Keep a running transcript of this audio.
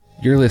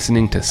You're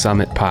listening to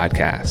Summit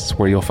Podcasts,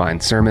 where you'll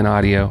find sermon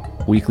audio,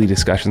 weekly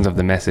discussions of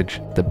the message,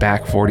 the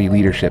Back 40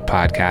 Leadership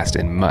Podcast,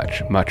 and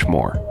much, much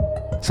more.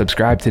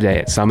 Subscribe today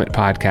at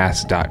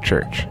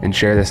summitpodcast.church and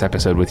share this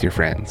episode with your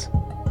friends.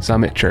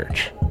 Summit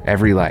Church,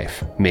 every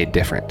life made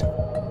different.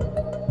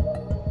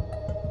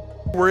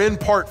 We're in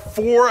part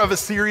 4 of a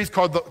series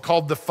called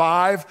The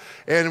Five,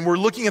 and we're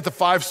looking at the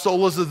 5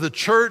 solas of the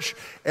church.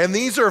 And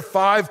these are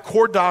 5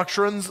 core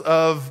doctrines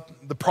of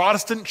the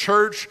Protestant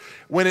church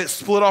when it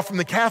split off from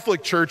the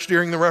Catholic church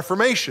during the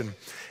Reformation.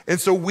 And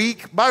so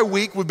week by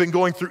week, we've been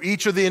going through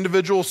each of the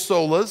individual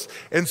solas.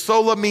 And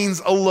sola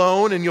means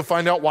alone, and you'll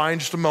find out why in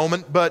just a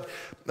moment. But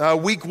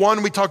week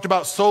 1, we talked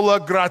about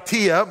sola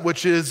gratia,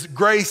 which is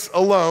grace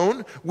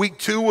alone. Week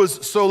 2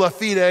 was sola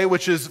fide,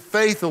 which is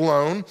faith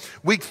alone.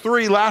 Week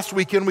 3, last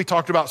weekend, we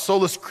talked about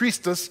sola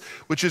Christus,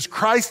 which is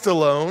Christ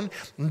alone.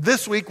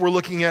 This week, we're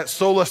looking at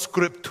sola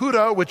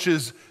Scriptura, which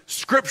is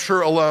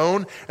Scripture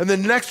alone. And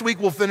then next week,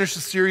 we'll finish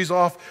the series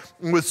off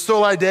with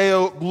sola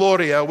Deo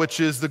Gloria, which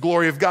is the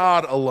glory of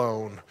God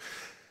alone.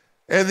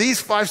 And these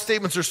 5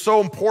 statements are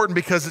so important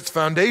because it's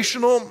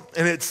foundational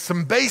and it's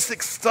some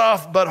basic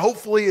stuff, but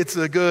hopefully it's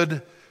a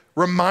good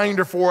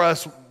reminder for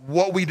us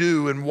what we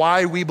do and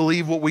why we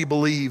believe what we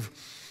believe.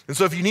 And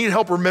so if you need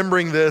help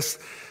remembering this,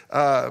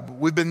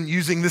 we've been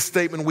using this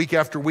statement week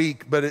after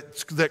week, but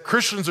it's that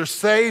Christians are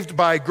saved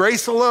by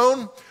grace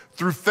alone,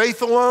 through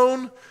faith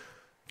alone,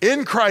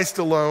 in Christ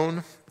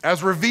alone,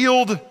 as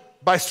revealed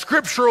by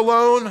Scripture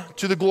alone,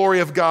 to the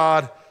glory of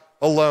God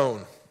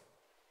alone.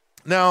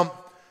 Now,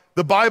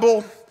 the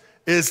Bible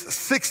is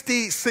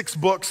 66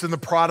 books in the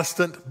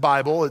Protestant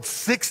Bible. It's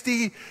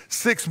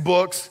 66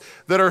 books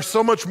that are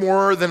so much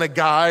more than a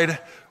guide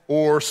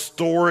or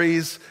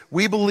stories.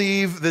 We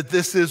believe that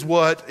this is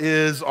what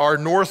is our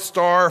North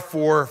Star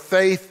for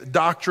faith,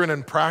 doctrine,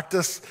 and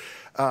practice.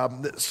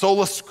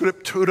 Sola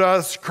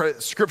Scriptura,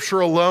 Scripture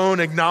alone,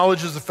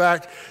 acknowledges the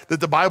fact that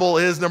the Bible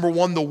is, number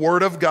one, the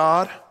Word of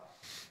God.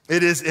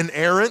 It is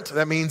inerrant.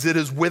 That means it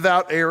is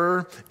without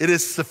error. It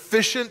is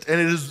sufficient, and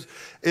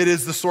it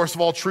is the source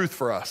of all truth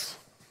for us.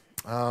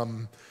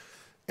 And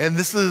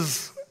this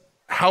is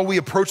how we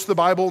approach the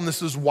Bible, and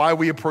this is why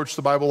we approach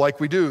the Bible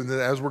like we do,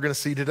 as we're going to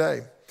see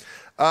today.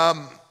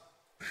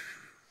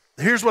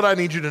 Here's what I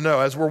need you to know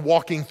as we're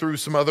walking through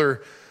some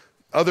other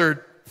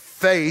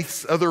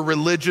faiths, other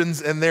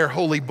religions, and their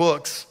holy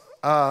books.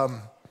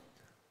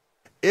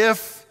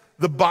 If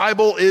the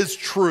Bible is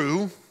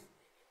true,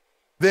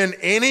 then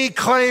any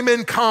claim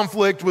in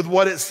conflict with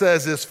what it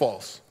says is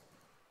false.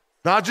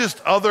 Not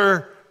just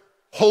other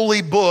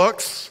holy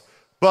books,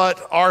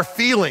 but our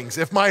feelings.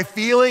 If my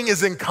feeling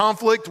is in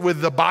conflict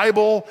with the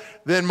Bible,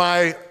 then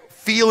my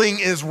feeling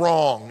is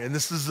wrong. And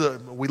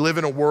we live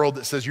in a world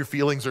that says your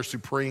feelings are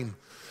supreme.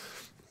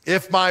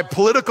 If my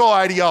political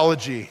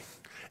ideology,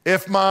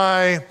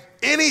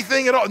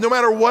 anything at all, no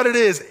matter what it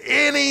is,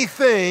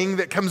 anything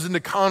that comes into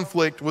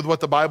conflict with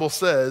what the Bible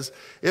says,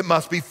 it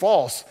must be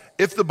false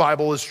if the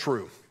Bible is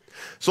true.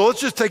 So let's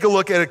just take a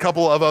look at a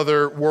couple of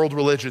other world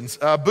religions.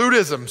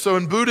 Buddhism. So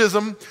in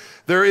Buddhism,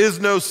 there is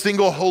no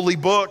single holy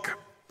book.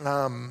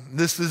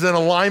 This is in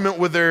alignment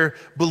with their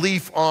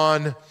belief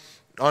on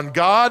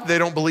God. They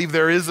don't believe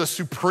there is a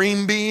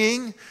supreme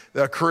being,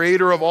 the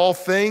creator of all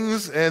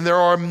things, and there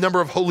are a number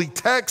of holy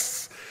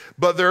texts,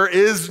 but there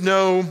is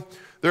no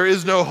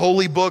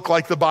holy book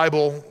like the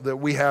Bible that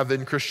we have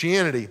in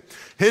Christianity.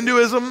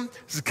 Hinduism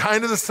is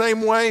kind of the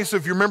same way. So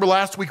if you remember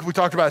last week, we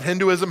talked about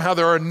Hinduism, how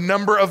there are a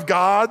number of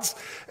gods,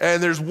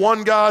 and there's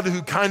one God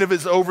who kind of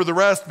is over the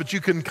rest, but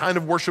you can kind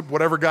of worship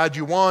whatever God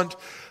you want.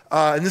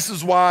 And this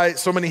is why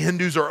so many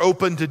Hindus are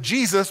open to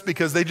Jesus,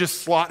 because they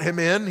just slot him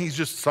in. He's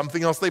just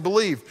something else they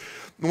believe.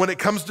 When it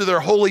comes to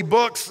their holy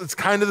books, it's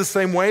kind of the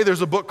same way.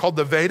 There's a book called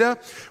the Veda,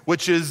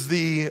 which is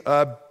their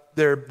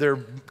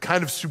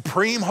kind of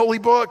supreme holy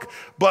book,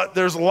 but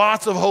there's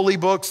lots of holy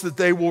books that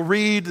they will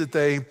read, that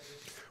they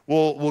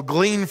will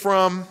glean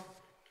from.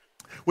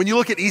 When you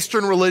look at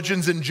Eastern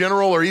religions in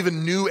general, or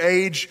even New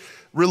Age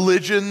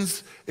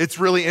religions, it's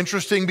really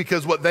interesting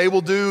because what they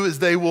will do is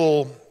they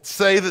will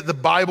say that the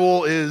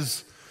Bible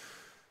is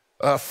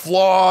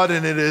flawed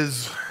and it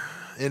is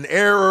in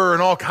error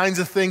and all kinds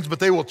of things, but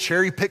they will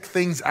cherry pick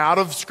things out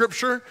of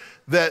Scripture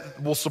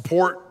that will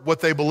support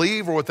what they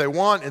believe or what they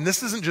want. And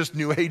this isn't just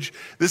New Age.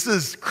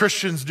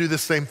 Christians do the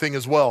same thing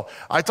as well.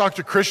 I talk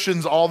to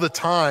Christians all the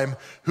time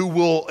who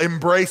will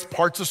embrace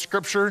parts of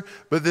Scripture,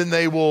 but then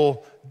they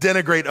will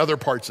denigrate other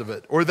parts of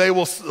it. Or they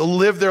will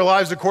live their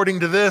lives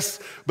according to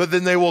this, but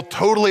then they will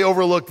totally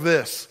overlook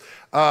this.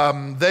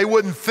 They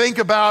wouldn't think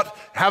about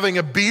having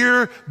a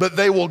beer, but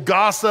they will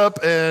gossip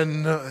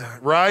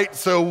right?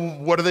 So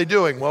what are they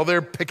doing? Well,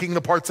 they're picking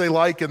the parts they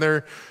like and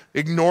they're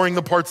ignoring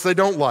the parts they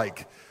don't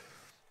like.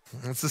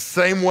 It's the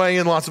same way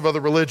in lots of other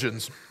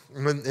religions.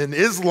 In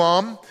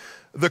Islam,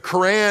 the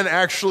Quran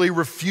actually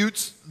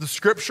refutes the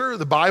Scripture,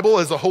 the Bible,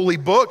 as a holy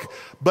book,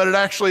 but it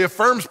actually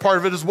affirms part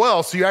of it as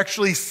well. So you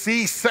actually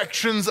see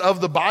sections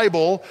of the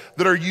Bible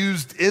that are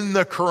used in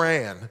the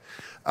Quran.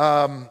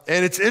 And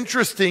it's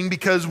interesting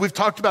because we've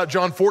talked about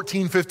John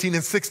 14, 15,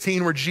 and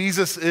 16, where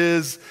Jesus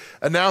is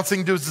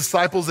announcing to his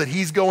disciples that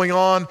he's going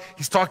on.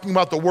 He's talking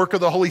about the work of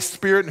the Holy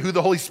Spirit and who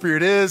the Holy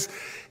Spirit is.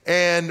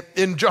 And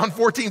in John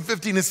 14,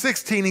 15, and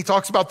 16, he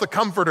talks about the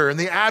Comforter and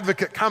the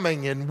Advocate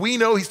coming. And we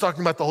know he's talking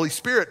about the Holy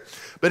Spirit.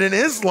 But in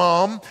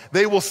Islam,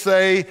 they will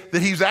say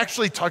that he's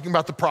actually talking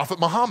about the Prophet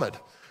Muhammad.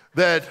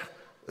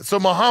 So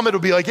Muhammad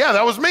will be like, yeah,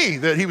 that was me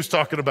that he was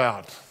talking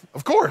about.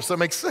 Of course, that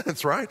makes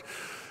sense, right?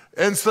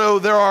 And so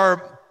there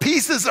are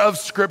pieces of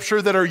scripture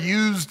that are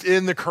used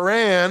in the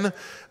Quran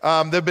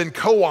that have been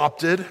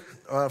co-opted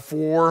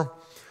for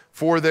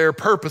their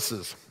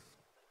purposes.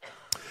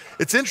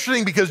 It's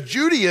interesting because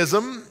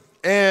Judaism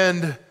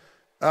and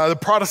the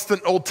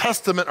Protestant Old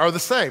Testament are the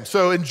same.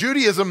 So in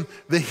Judaism,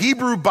 the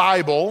Hebrew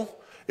Bible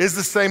is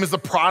the same as the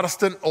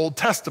Protestant Old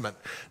Testament.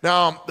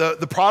 Now,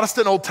 the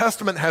Protestant Old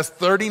Testament has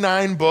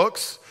 39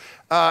 books,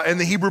 and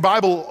the Hebrew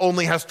Bible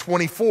only has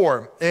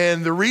 24.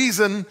 And the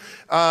reason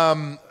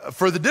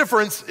for the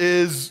difference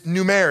is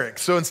numeric.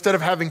 So instead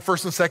of having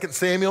 1st and 2nd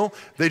Samuel,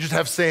 they just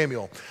have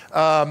Samuel.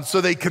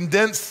 So they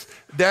condense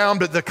down,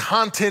 but the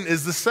content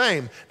is the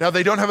same. Now,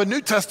 they don't have a New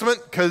Testament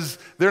because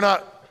they're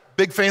not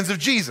big fans of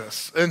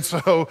Jesus. And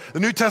so the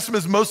New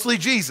Testament is mostly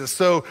Jesus.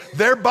 So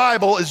their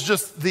Bible is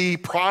just the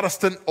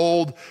Protestant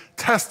Old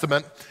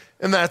Testament,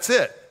 and that's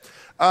it.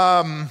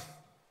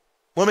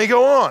 Let me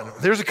go on.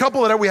 There's a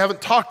couple that we haven't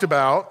talked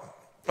about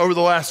over the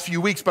last few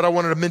weeks, but I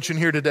wanted to mention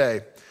here today.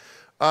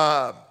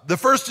 The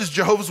first is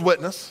Jehovah's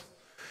Witness.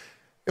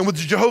 And with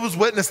Jehovah's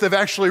Witness, they've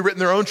actually written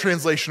their own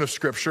translation of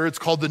Scripture. It's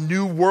called the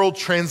New World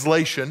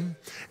Translation.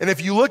 And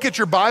if you look at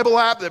your Bible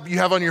app that you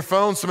have on your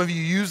phone, some of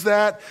you use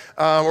that,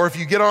 or if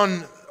you get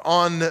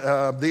on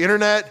the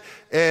internet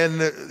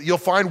and you'll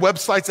find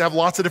websites that have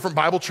lots of different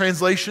Bible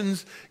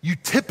translations, you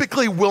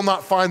typically will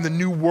not find the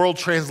New World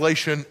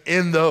Translation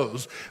in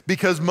those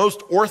because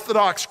most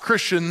Orthodox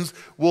Christians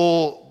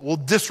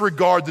will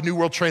disregard the New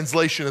World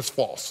Translation as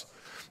false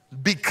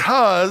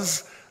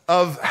because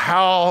of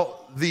how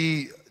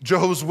the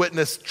Jehovah's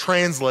Witness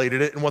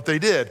translated it and what they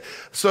did.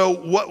 So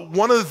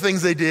one of the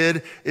things they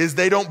did is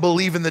they don't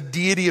believe in the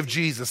deity of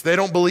Jesus. They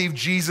don't believe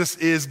Jesus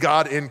is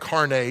God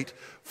incarnate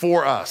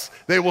for us.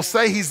 They will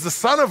say he's the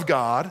Son of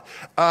God,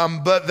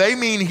 but they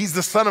mean he's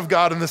the Son of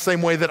God in the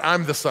same way that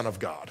I'm the Son of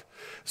God.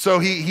 So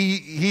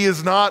he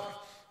is not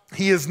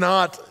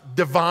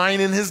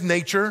divine in his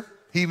nature.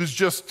 He was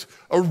just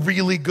a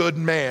really good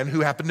man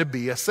who happened to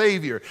be a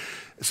savior.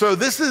 So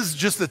this is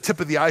just the tip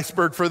of the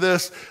iceberg for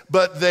this,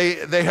 but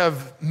they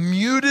have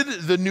muted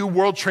the New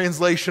World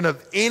Translation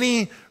of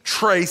any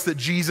trace that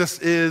Jesus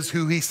is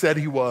who he said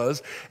he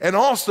was. And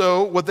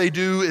also what they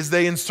do is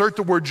they insert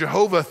the word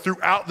Jehovah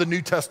throughout the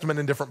New Testament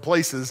in different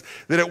places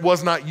that it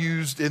was not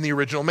used in the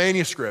original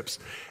manuscripts.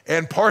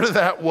 And part of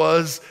that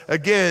was,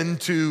 again,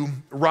 to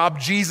rob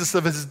Jesus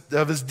of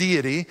his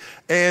deity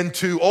and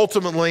to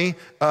ultimately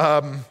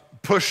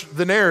push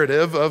the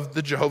narrative of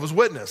the Jehovah's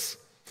Witness.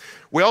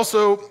 We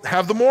also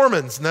have the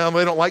Mormons. Now,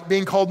 they don't like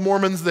being called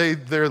Mormons. They're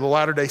the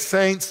Latter-day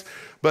Saints,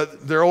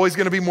 but they're always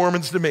going to be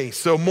Mormons to me.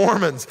 So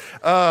Mormons,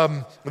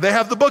 they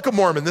have the Book of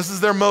Mormon. This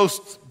is their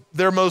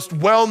most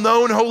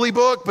well-known holy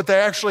book, but they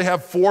actually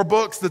have 4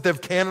 books that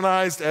they've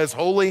canonized as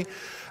holy.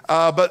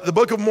 But the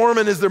Book of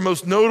Mormon is their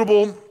most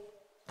notable.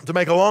 To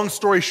make a long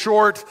story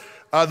short,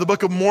 the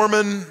Book of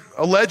Mormon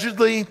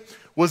allegedly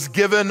was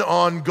given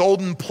on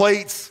golden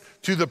plates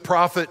to the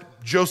prophet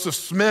Joseph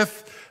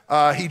Smith.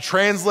 He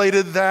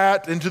translated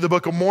that into the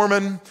Book of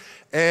Mormon,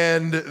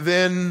 and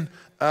then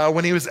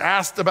when he was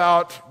asked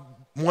about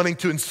wanting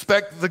to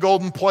inspect the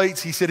golden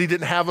plates, he said he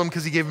didn't have them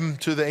because he gave them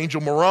to the angel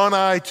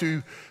Moroni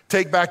to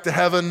take back to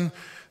heaven.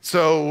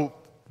 So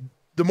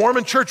the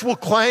Mormon Church will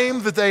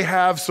claim that they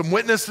have some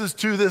witnesses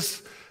to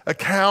this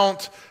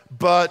account,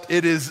 but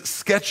it is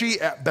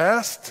sketchy at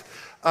best.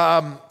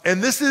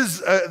 And this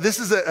is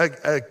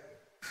a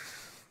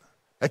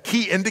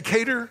key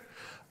indicator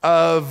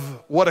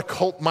of what a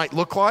cult might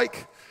look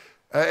like.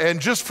 And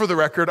just for the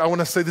record, I want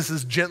to say this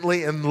as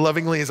gently and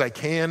lovingly as I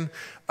can.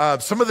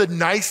 Some of the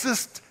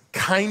nicest,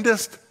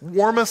 kindest,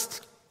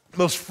 warmest,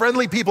 most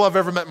friendly people I've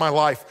ever met in my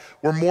life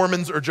were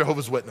Mormons or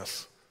Jehovah's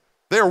Witness.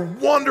 They are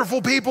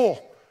wonderful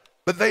people,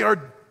 but they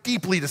are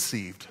deeply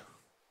deceived.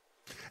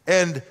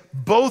 And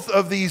both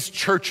of these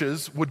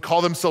churches would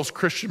call themselves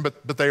Christian,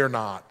 but they are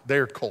not. They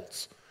are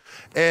cults.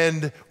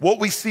 And what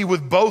we see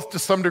with both to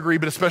some degree,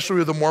 but especially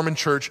with the Mormon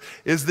Church,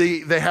 is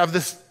they have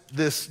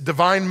this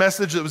divine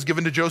message that was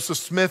given to Joseph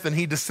Smith, and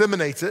he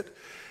disseminates it.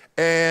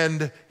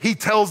 And he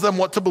tells them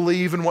what to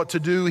believe and what to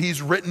do.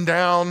 He's written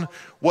down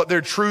what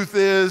their truth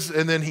is,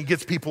 and then he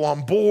gets people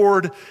on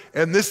board.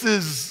 And this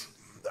is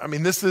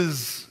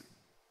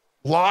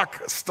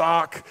lock,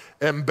 stock,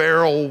 and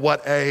barrel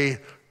what a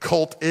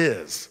cult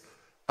is.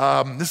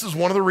 This is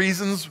one of the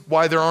reasons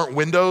why there aren't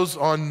windows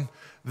on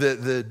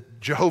the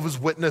Jehovah's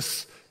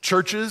Witness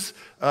churches,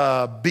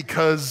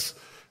 because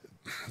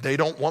they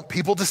don't want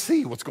people to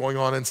see what's going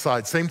on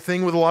inside. Same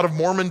thing with a lot of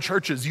Mormon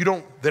churches. They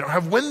don't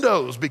have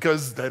windows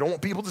because they don't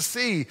want people to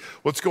see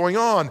what's going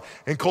on.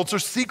 And cults are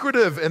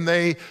secretive, and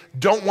they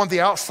don't want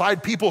the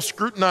outside people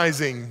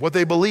scrutinizing what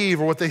they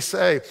believe or what they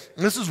say.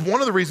 And this is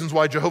one of the reasons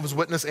why Jehovah's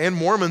Witnesses and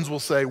Mormons will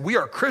say, we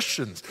are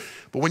Christians.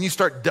 But when you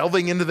start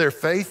delving into their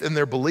faith and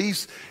their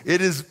beliefs,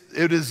 it is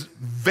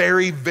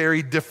very,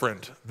 very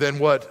different than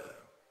what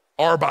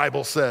our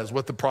Bible says,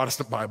 what the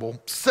Protestant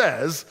Bible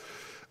says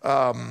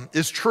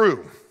is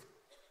true.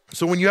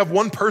 So when you have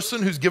one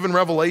person who's given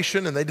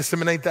revelation and they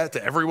disseminate that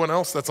to everyone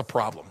else, that's a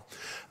problem.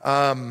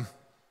 Let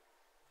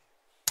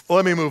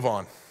me move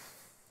on.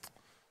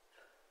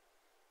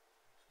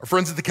 Our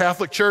friends at the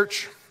Catholic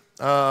Church,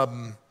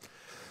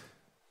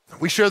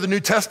 we share the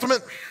New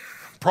Testament.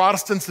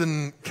 Protestants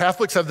and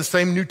Catholics have the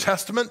same New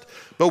Testament,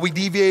 but we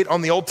deviate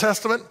on the Old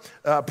Testament.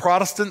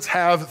 Protestants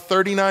have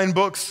 39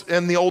 books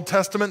in the Old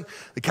Testament.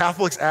 The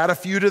Catholics add a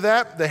few to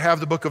that. They have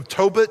the book of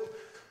Tobit,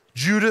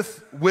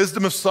 Judith,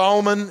 Wisdom of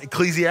Solomon,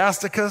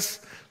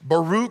 Ecclesiasticus,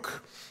 Baruch,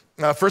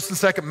 1st and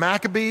 2nd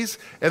Maccabees,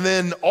 and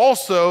then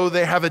also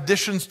they have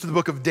additions to the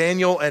book of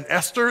Daniel and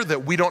Esther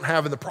that we don't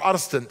have in the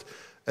Protestant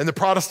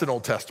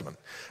Old Testament.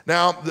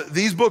 Now,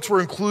 these books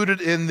were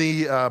included in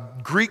the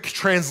Greek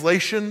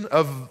translation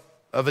of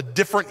a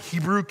different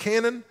Hebrew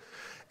canon,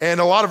 and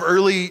a lot of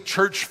early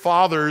church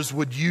fathers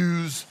would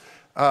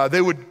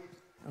they would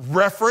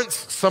reference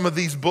some of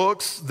these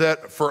books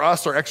that for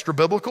us are extra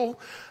biblical.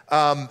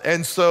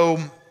 And so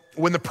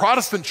when the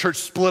Protestant church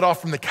split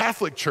off from the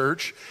Catholic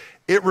church,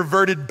 it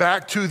reverted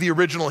back to the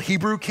original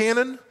Hebrew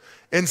canon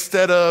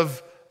instead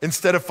of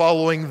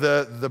following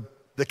the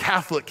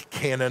Catholic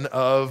canon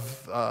of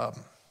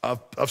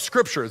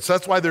Scripture. So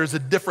that's why there's a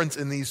difference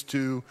in these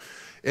two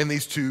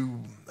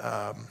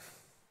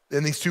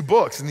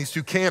books, in these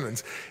two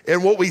canons.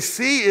 And what we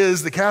see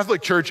is the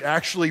Catholic Church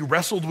actually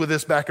wrestled with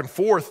this back and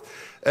forth,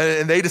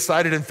 and they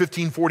decided in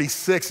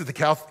 1546 at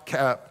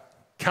the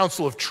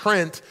Council of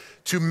Trent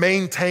to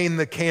maintain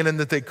the canon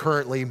that they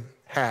currently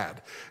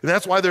had. And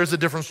that's why there's a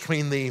difference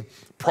between the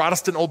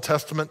Protestant Old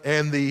Testament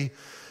and the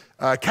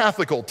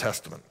Catholic Old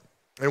Testament.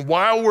 And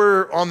while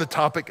we're on the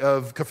topic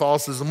of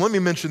Catholicism, let me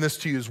mention this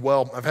to you as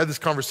well. I've had this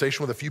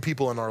conversation with a few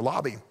people in our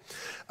lobby.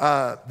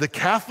 The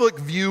Catholic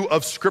view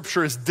of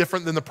Scripture is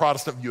different than the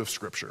Protestant view of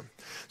Scripture.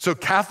 So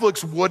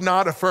Catholics would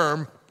not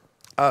affirm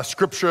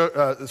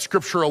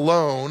Scripture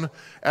alone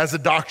as a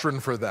doctrine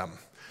for them.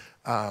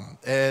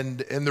 And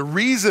the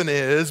reason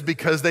is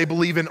because they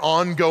believe in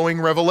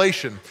ongoing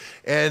revelation.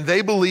 And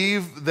they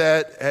believe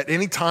that at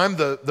any time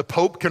the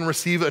Pope can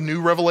receive a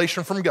new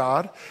revelation from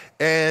God,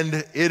 and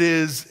it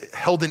is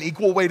held in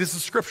equal weight as the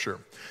Scripture.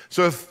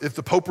 So if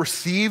the Pope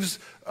receives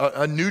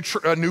a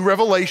new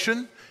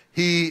revelation,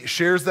 he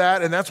shares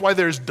that, and that's why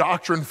there's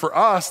doctrine for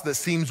us that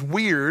seems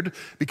weird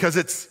because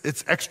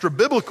it's extra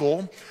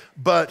biblical,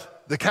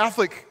 but the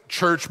Catholic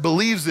Church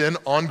believes in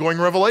ongoing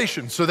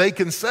revelation. So they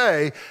can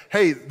say,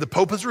 hey, the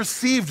Pope has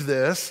received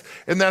this,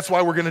 and that's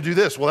why we're gonna do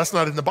this. Well, that's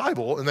not in the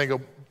Bible. And they go,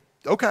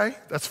 okay,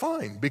 that's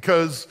fine,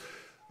 because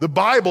the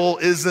Bible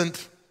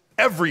isn't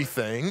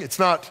everything. It's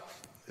not,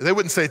 they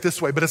wouldn't say it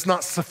this way, but it's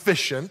not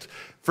sufficient.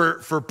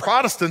 For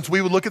Protestants,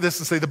 we would look at this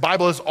and say the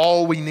Bible is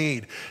all we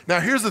need. Now,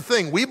 here's the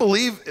thing. We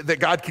believe that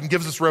God can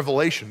give us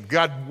revelation.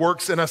 God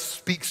works in us,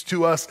 speaks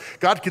to us.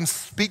 God can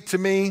speak to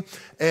me,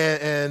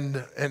 and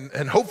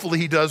hopefully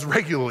he does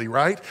regularly,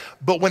 right?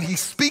 But when he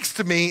speaks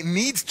to me, it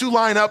needs to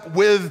line up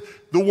with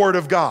the Word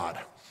of God.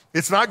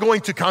 It's not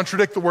going to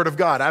contradict the Word of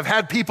God. I've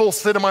had people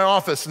sit in my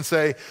office and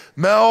say,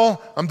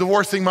 Mel, I'm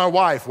divorcing my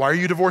wife. Why are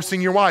you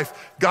divorcing your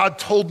wife? God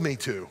told me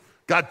to.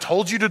 God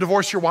told you to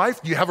divorce your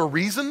wife? Do you have a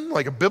reason,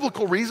 like a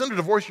biblical reason to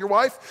divorce your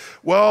wife?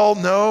 Well,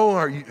 no.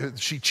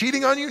 Is she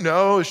cheating on you?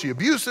 No. Is she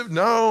abusive?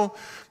 No.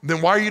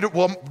 Then why are you,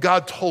 well,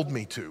 God told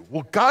me to.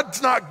 Well,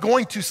 God's not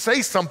going to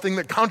say something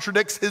that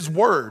contradicts his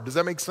word. Does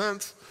that make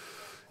sense?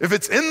 If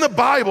it's in the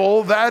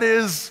Bible, that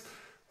is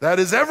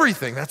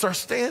everything. That's our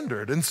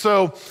standard. And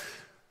so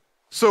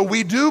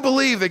we do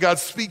believe that God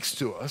speaks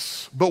to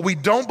us, but we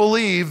don't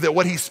believe that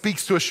what he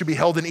speaks to us should be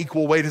held in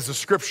equal weight as the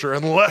Scripture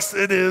unless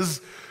it is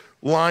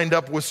lined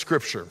up with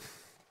Scripture.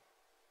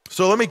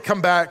 So let me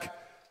come back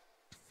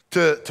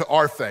to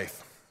our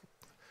faith.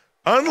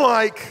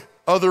 Unlike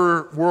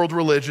other world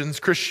religions,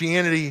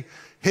 Christianity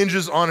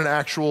hinges on an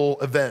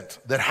actual event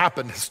that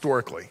happened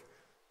historically.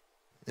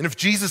 And if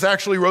Jesus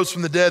actually rose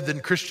from the dead, then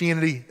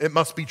Christianity, it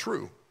must be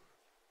true.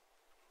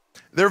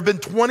 There have been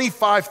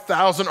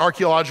 25,000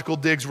 archaeological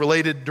digs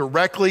related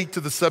directly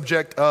to the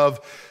subject of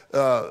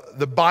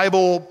the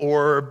Bible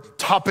or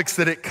topics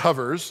that it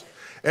covers,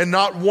 and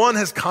not one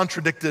has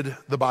contradicted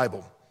the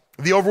Bible.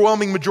 The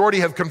overwhelming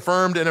majority have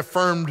confirmed and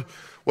affirmed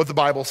what the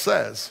Bible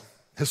says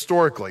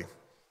historically.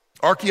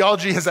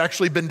 Archaeology has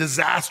actually been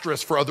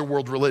disastrous for other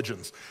world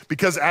religions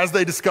because as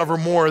they discover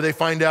more, they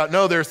find out,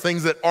 no, there's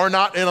things that are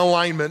not in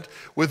alignment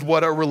with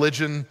what a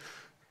religion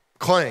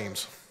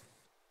claims.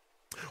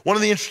 One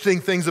of the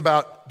interesting things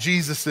about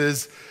Jesus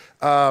is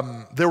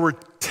there were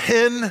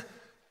 10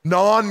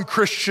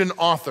 non-Christian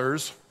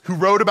authors who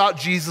wrote about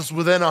Jesus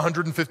within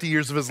 150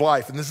 years of his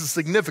life. And this is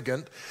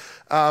significant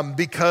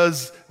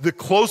because the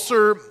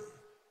closer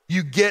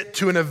you get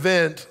to an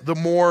event, the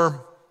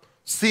more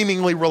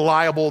seemingly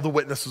reliable the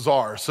witnesses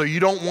are. So you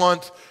don't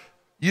want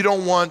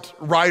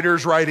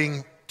writers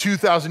writing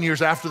 2,000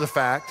 years after the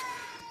fact,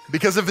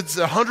 because if it's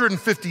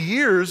 150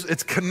 years,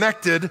 it's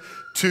connected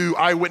to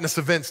eyewitness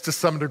events to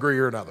some degree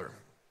or another.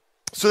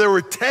 So there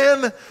were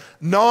 10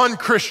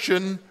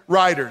 non-Christian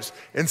writers,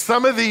 and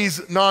some of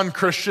these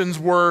non-Christians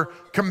were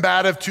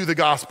combative to the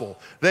gospel.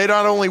 They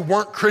not only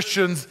weren't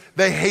Christians,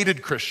 they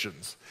hated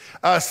Christians.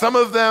 Some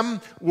of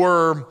them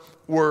were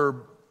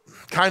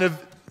kind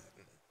of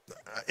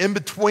in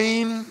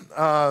between.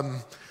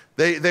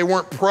 They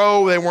weren't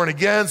pro, they weren't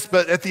against,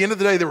 but at the end of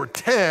the day, there were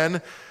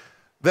 10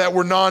 that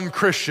were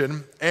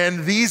non-Christian,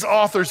 and these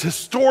authors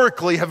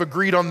historically have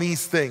agreed on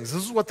these things.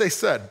 This is what they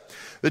said: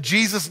 that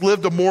Jesus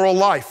lived a moral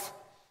life.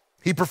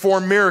 He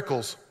performed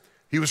miracles.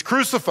 He was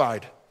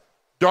crucified.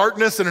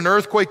 Darkness and an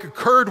earthquake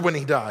occurred when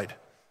he died.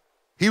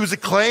 He was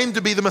acclaimed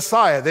to be the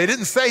Messiah. They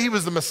didn't say he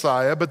was the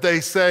Messiah, but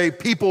they say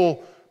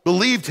people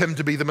believed him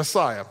to be the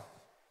Messiah.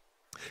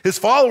 His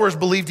followers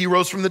believed he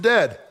rose from the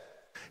dead.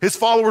 His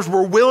followers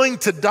were willing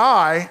to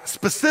die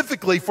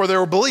specifically for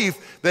their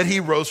belief that he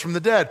rose from the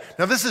dead.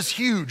 Now, this is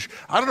huge.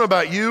 I don't know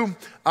about you.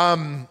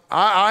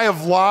 I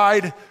have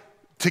lied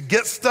to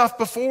get stuff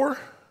before.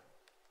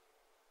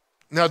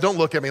 Now, don't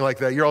look at me like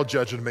that. You're all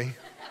judging me.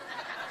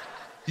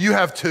 You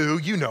have too.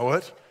 You know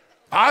it.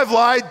 I've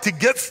lied to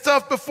get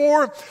stuff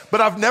before, but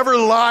I've never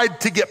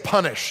lied to get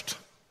punished.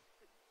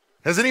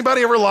 Has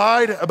anybody ever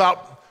lied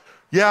about,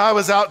 yeah, I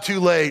was out too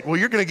late? Well,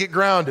 you're going to get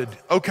grounded.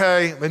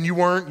 Okay, and you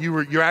weren't.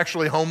 You're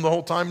actually home the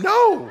whole time?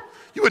 No,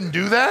 you wouldn't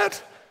do that.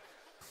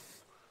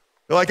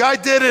 You're like, I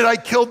did it. I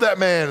killed that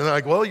man. And they're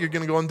like, well, you're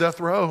going to go on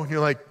death row. And you're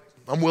like,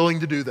 I'm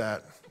willing to do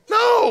that.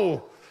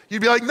 No.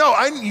 You'd be like, no,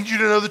 I need you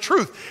to know the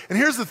truth. And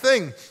here's the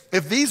thing.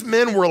 If these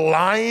men were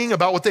lying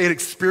about what they had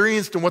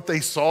experienced and what they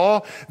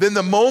saw, then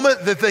the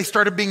moment that they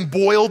started being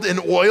boiled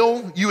in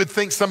oil, you would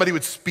think somebody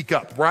would speak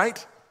up,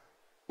 right?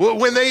 Well,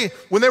 when they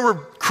were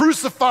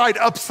crucified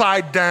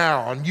upside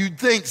down, you'd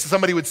think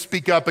somebody would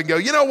speak up and go,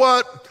 you know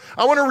what?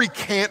 I want to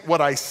recant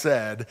what I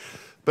said,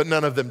 but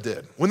none of them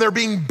did. When they're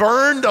being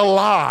burned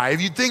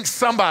alive, you'd think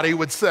somebody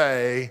would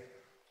say,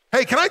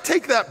 hey, can I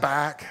take that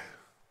back?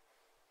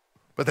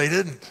 But they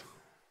didn't,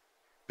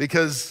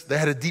 because they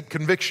had a deep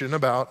conviction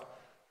about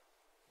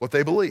what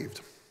they believed.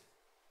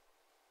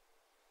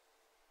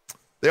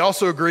 They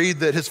also agreed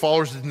that his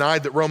followers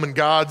denied that Roman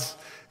gods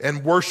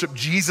and worshiped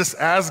Jesus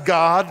as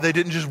God. They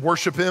didn't just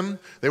worship him,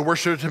 they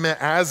worshiped him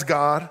as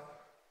God.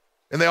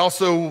 And they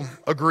also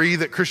agree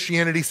that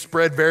Christianity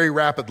spread very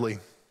rapidly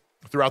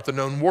throughout the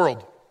known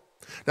world.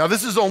 Now,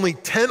 this is only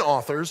 10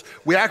 authors.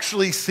 We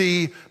actually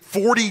see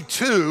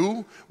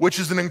 42, which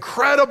is an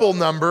incredible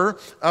number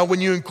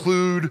when you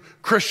include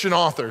Christian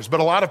authors. But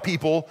a lot of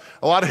people,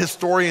 a lot of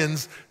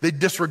historians, they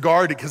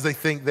disregard it because they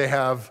think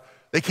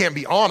they can't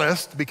be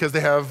honest because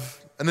they have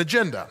an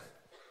agenda.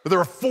 But there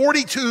are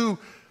 42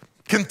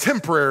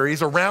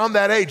 contemporaries around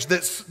that age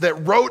that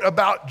wrote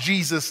about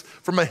Jesus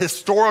from a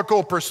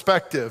historical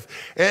perspective.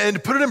 And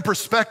to put it in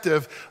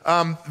perspective,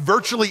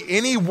 virtually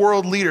any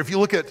world leader, if you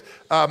look at,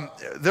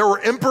 there were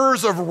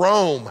emperors of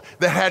Rome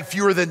that had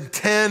fewer than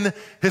 10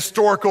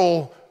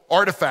 historical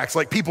artifacts,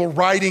 like people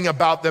writing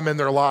about them in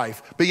their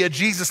life. But yet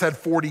Jesus had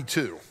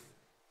 42,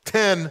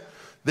 10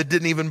 that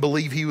didn't even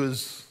believe he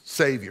was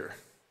Savior.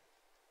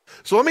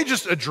 So let me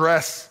just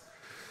address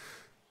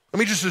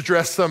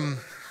some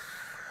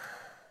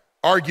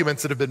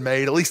arguments that have been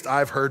made, at least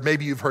I've heard,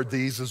 maybe you've heard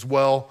these as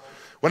well.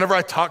 Whenever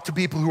I talk to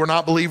people who are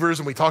not believers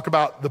and we talk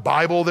about the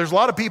Bible, there's a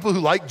lot of people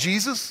who like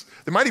Jesus.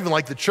 They might even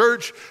like the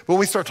church, but when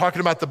we start talking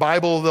about the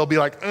Bible, they'll be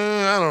like,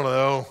 I don't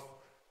know.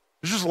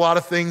 There's just a lot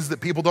of things that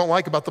people don't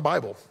like about the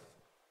Bible.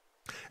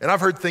 And I've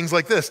heard things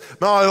like this.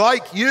 No, I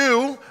like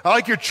you, I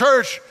like your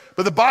church,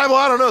 but the Bible,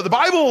 I don't know. The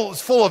Bible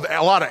is full of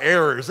a lot of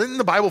errors. Isn't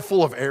the Bible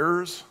full of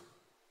errors?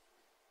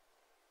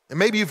 And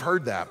maybe you've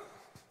heard that.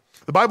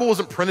 The Bible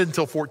wasn't printed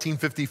until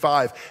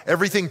 1455.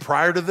 Everything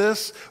prior to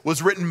this was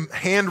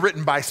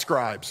handwritten by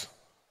scribes.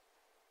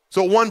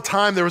 So at one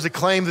time, there was a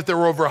claim that there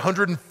were over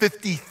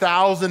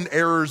 150,000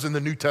 errors in the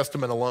New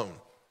Testament alone.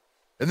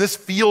 And this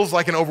feels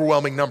like an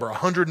overwhelming number,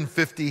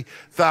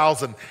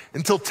 150,000,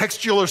 until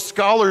textual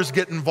scholars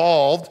get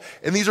involved.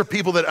 And these are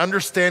people that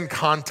understand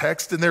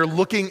context, and they're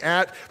looking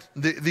at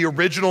the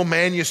original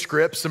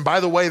manuscripts. And by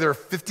the way, there are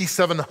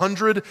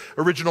 5,700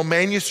 original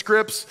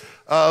manuscripts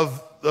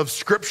of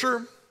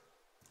Scripture.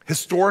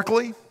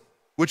 Historically,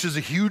 which is a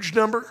huge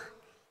number.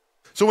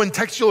 So when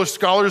textual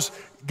scholars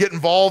get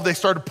involved, they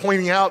started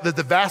pointing out that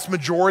the vast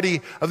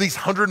majority of these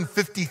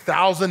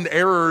 150,000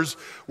 errors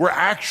were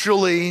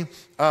actually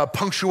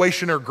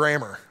punctuation or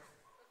grammar.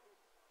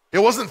 It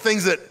wasn't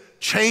things that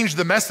changed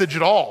the message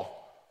at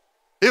all.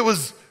 It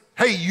was,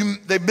 hey,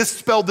 they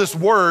misspelled this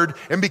word,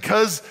 and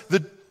because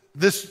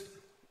this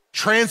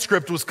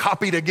transcript was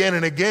copied again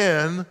and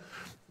again,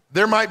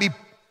 there might be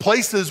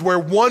places where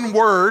one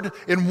word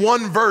in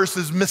one verse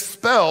is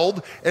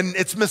misspelled, and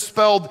it's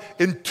misspelled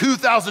in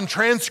 2,000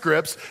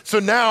 transcripts. So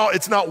now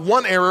it's not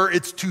one error,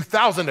 it's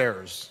 2,000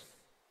 errors.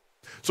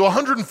 So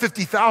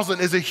 150,000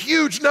 is a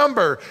huge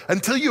number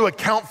until you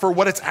account for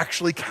what it's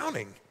actually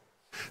counting.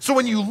 So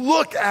when you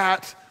look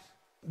at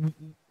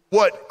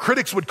what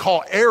critics would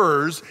call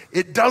errors,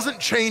 it doesn't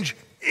change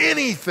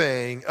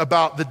anything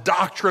about the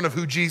doctrine of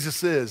who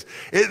Jesus is.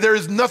 There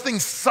is nothing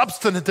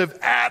substantive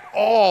at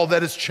all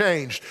that has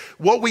changed.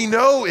 What we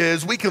know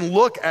is we can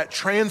look at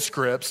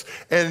transcripts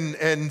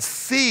and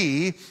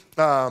see,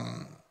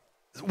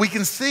 we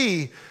can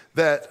see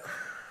that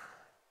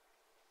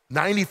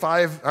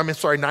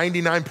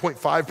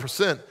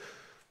 99.5%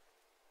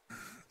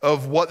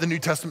 of what the New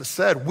Testament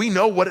said, we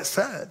know what it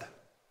said.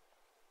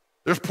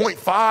 There's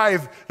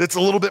 0.5 that's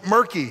a little bit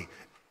murky.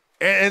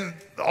 And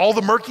all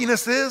the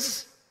murkiness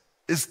is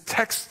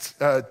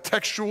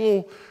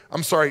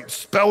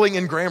spelling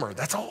and grammar.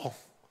 That's all.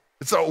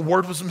 It's a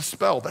word was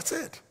misspelled. That's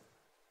it.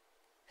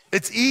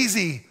 It's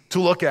easy to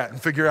look at and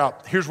figure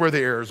out, here's where the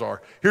errors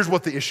are. Here's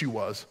what the issue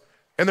was.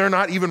 And they're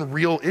not even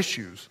real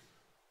issues.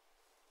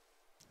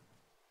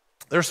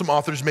 There are some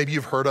authors maybe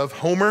you've heard of: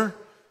 Homer,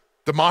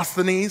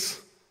 Demosthenes,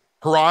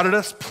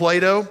 Herodotus,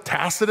 Plato,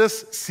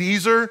 Tacitus,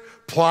 Caesar,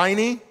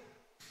 Pliny.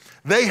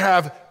 They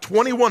have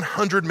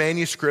 2,100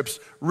 manuscripts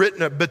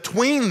written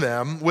between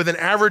them with an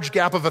average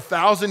gap of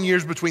 1,000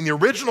 years between the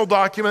original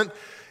document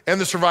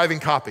and the surviving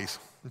copies,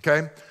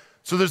 okay?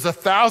 So there's a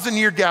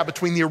 1,000-year gap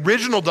between the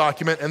original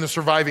document and the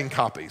surviving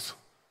copies.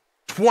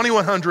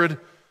 2,100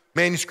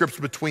 manuscripts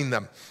between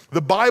them.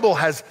 The Bible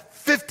has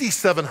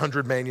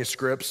 5,700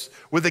 manuscripts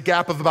with a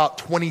gap of about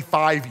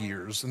 25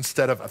 years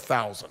instead of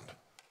 1,000.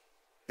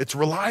 It's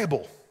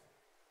reliable.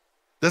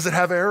 Does it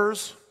have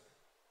errors?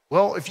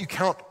 Well, if you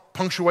count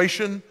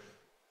punctuation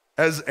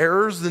as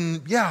errors,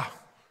 then yeah.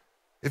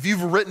 If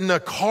you've written a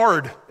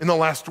card in the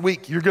last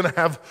week, you're gonna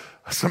have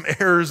some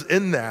errors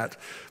in that,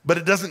 but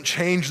it doesn't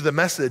change the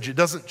message. It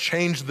doesn't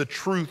change the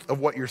truth of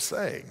what you're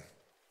saying.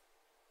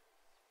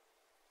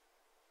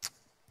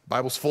 The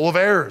Bible's full of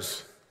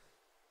errors.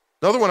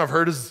 Another one I've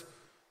heard is,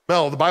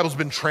 Mel, the Bible's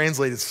been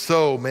translated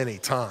so many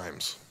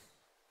times.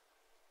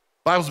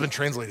 The Bible's been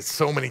translated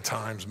so many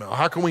times, Mel.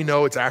 How can we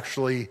know it's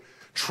actually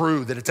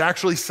true, that it's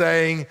actually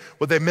saying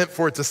what they meant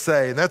for it to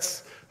say? And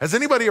has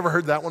anybody ever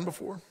heard that one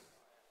before?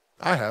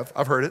 I have.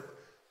 I've heard it.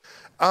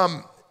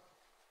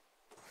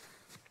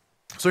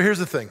 So here's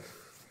the thing.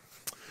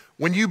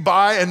 When you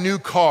buy a new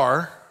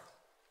car,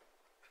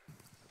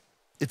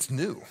 it's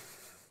new.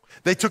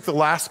 They took the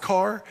last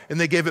car and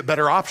they gave it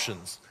better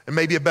options and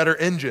maybe a better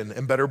engine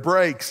and better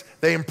brakes.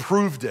 They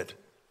improved it.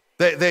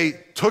 They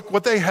took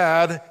what they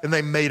had and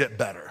they made it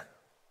better.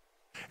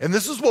 And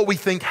this is what we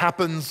think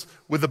happens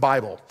with the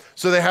Bible.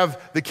 So they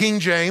have the King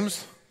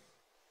James,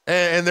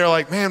 and they're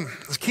like, man,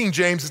 this King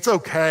James, it's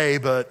okay,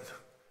 but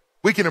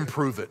we can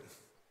improve it.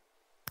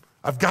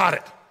 I've got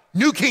it.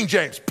 New King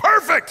James,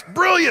 perfect,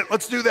 brilliant,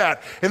 let's do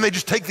that. And they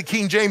just take the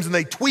King James and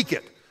they tweak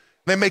it.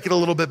 They make it a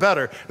little bit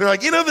better. They're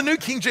like, the new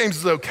King James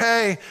is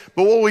okay,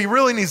 but what we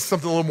really need is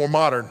something a little more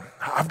modern.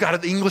 I've got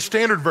it, the English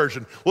Standard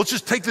Version. Let's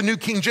just take the new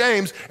King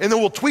James and then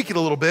we'll tweak it a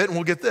little bit and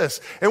we'll get this.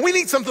 And we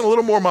need something a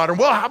little more modern.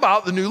 Well, how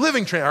about the New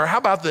Living Translation? Or how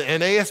about the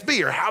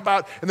NASB? Or how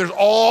about, and there's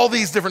all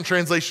these different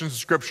translations of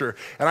Scripture.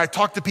 And I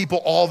talk to people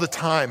all the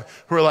time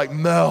who are like,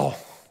 Mel,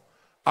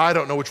 I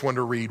don't know which one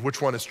to read.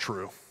 Which one is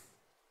true?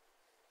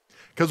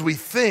 Because we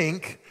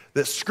think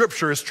that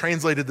Scripture is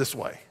translated this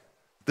way.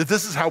 That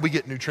this is how we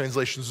get new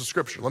translations of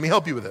Scripture. Let me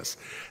help you with this.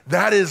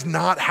 That is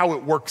not how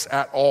it works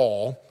at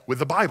all with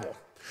the Bible.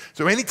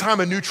 So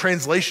anytime a new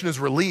translation is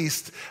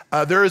released,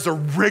 there is a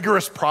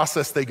rigorous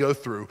process they go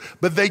through.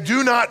 But they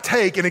do not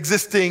take an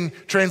existing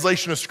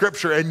translation of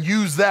Scripture and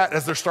use that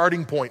as their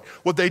starting point.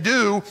 What they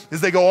do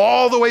is they go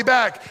all the way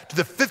back to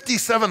the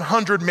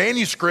 5,700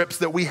 manuscripts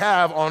that we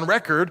have on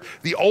record,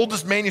 the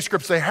oldest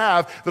manuscripts they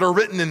have that are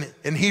written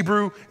in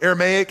Hebrew,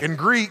 Aramaic, and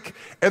Greek,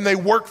 and they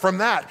work from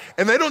that.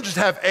 And they don't just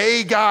have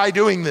a guy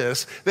doing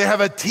this, they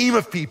have a team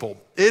of people.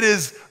 It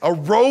is a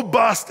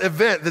robust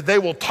event that they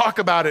will talk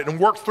about it and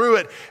work through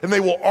it, and they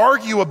will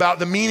argue about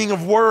the meaning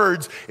of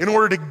words in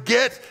order to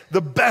get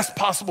the best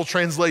possible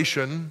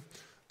translation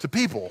to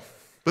people.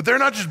 But they're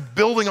not just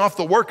building off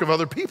the work of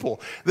other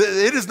people.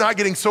 It is not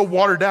getting so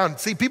watered down.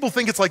 See, people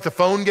think it's like the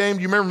phone game.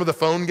 Do you remember the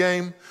phone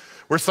game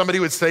where somebody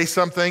would say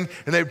something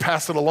and they would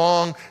pass it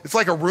along? It's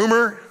like a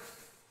rumor,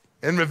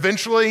 and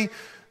eventually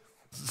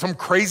some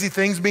crazy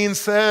things being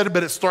said,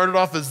 but it started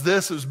off as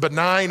this, it was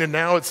benign, and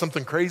now it's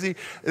something crazy.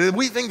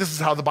 We think this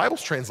is how the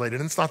Bible's translated,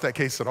 and it's not that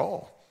case at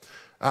all.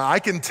 I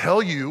can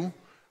tell you,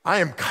 I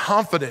am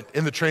confident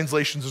in the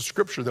translations of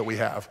Scripture that we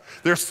have.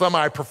 There's some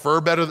I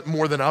prefer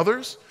more than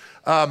others.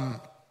 And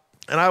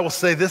I will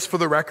say this for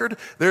the record,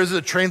 there's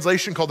a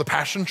translation called the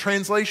Passion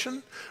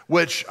Translation,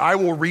 which I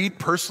will read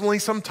personally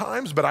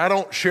sometimes, but I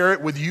don't share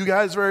it with you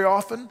guys very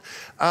often.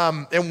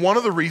 And one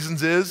of the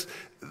reasons is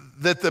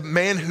that the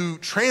man who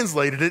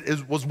translated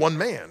it was one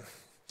man.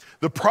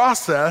 The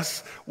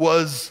process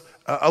was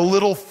a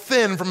little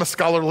thin from a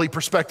scholarly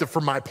perspective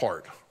for my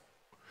part.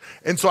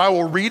 And so I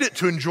will read it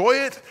to enjoy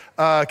it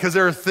because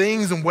there are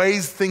things and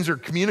ways things are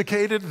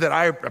communicated that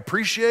I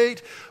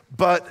appreciate.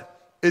 But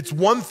it's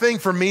one thing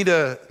for me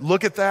to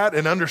look at that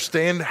and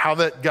understand how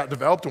that got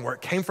developed and where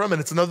it came from.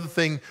 And it's another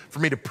thing for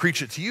me to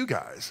preach it to you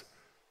guys.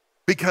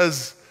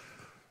 Because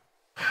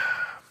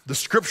the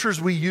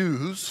scriptures we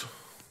use,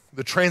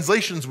 the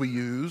translations we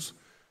use,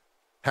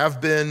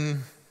 have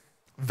been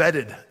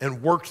vetted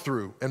and worked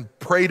through and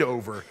prayed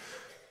over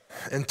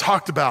and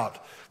talked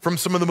about from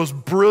some of the most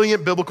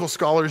brilliant biblical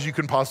scholars you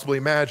can possibly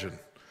imagine.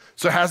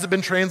 So has it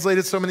been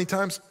translated so many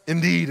times?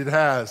 Indeed, it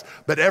has.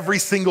 But every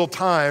single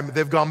time,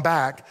 they've gone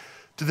back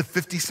to the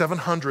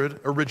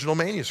 5,700 original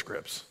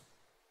manuscripts.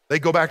 They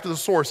go back to the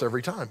source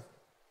every time.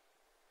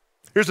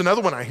 Here's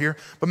another one I hear.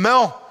 But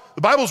Mel,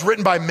 the Bible's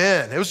written by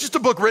men. It was just a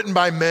book written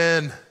by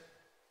men.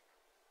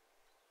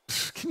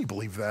 Can you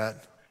believe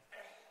that?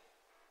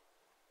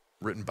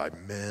 Written by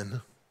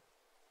men.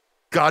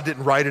 God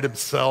didn't write it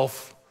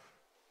himself.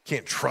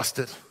 Can't trust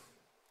it.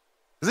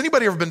 Has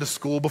anybody ever been to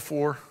school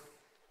before?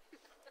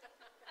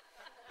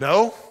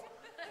 No?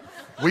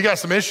 We got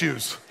some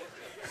issues.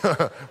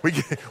 we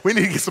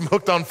need to get some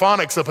hooked on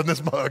phonics up in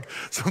this mug.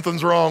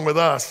 Something's wrong with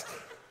us.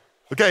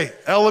 Okay,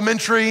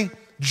 elementary,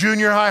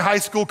 junior high, high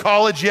school,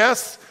 college,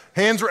 yes?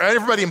 Hands,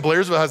 everybody in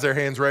Blairsville has their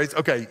hands raised.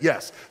 Okay,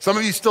 yes. Some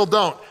of you still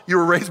don't. You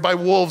were raised by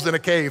wolves in a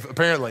cave,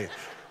 apparently.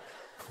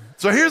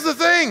 So here's the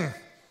thing.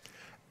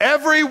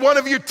 Every one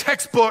of your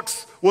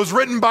textbooks was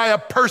written by a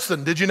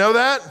person. Did you know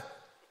that?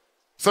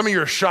 Some of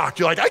you are shocked.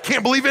 You're like, I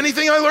can't believe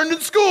anything I learned in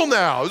school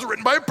now. It was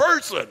written by a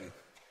person.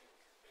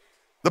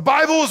 The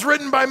Bible was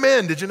written by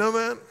men. Did you know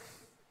that?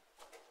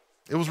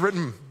 It was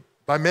written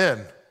by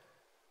men.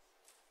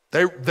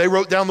 They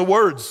wrote down the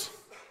words.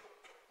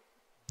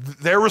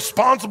 They're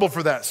responsible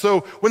for that.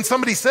 So when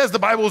somebody says the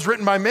Bible was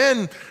written by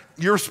men,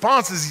 your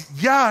response is,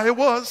 yeah, it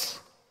was.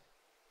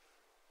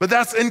 But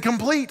that's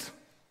incomplete.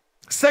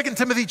 2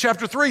 Timothy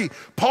chapter 3,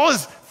 Paul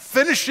is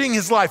finishing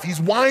his life.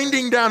 He's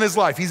winding down his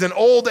life. He's in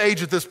old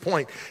age at this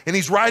point. And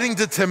he's writing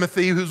to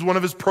Timothy, who's one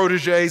of his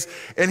proteges,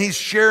 and he's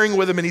sharing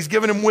with him and he's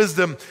giving him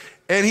wisdom.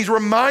 And he's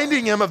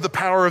reminding him of the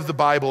power of the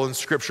Bible and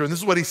Scripture. And this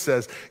is what he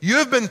says. You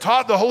have been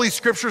taught the Holy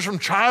Scriptures from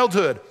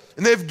childhood,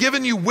 and they've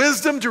given you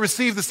wisdom to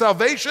receive the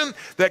salvation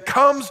that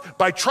comes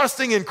by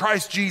trusting in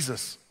Christ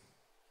Jesus.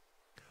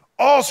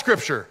 All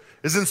Scripture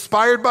is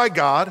inspired by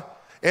God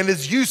and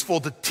is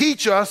useful to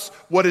teach us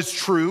what is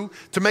true,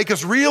 to make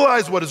us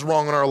realize what is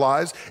wrong in our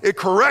lives. It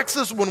corrects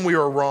us when we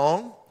are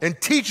wrong and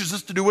teaches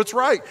us to do what's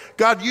right.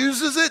 God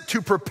uses it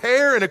to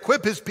prepare and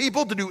equip his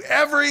people to do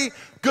every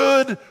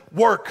good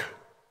work.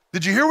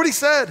 Did you hear what he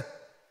said?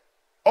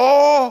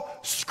 All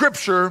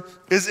Scripture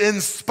is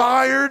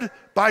inspired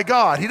by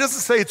God. He doesn't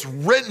say it's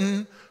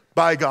written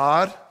by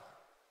God.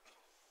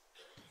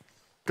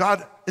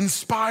 God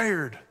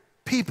inspired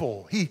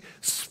people. He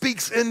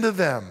speaks into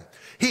them.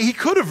 He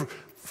could have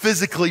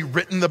physically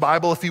written the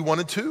Bible if he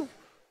wanted to.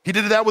 He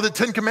did that with the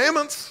 10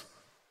 Commandments.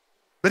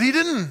 But he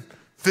didn't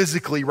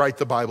physically write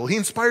the Bible. He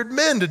inspired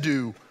men to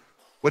do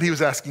what he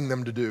was asking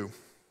them to do.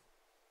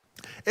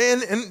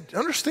 And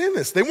understand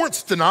this, they weren't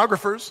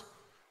stenographers.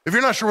 If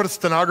you're not sure what a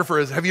stenographer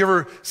is, have you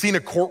ever seen a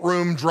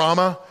courtroom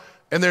drama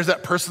and there's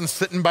that person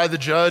sitting by the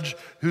judge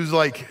who's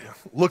like,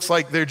 looks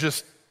like they're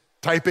just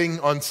typing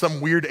on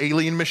some weird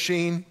alien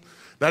machine?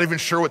 Not even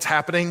sure what's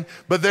happening,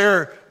 but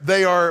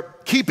they are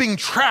keeping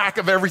track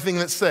of everything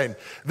that's said.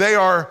 They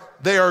are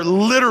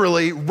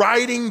literally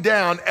writing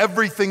down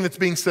everything that's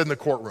being said in the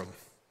courtroom.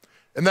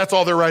 And that's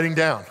all they're writing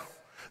down.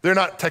 They're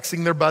not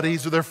texting their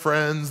buddies or their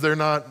friends. They're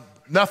not,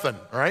 nothing,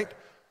 right?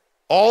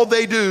 All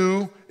they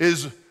do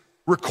is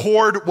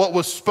record what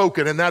was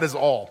spoken, and that is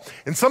all.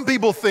 And some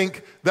people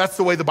think that's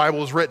the way the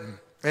Bible is written.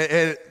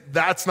 And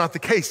that's not the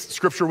case.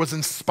 Scripture was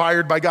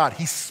inspired by God.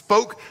 He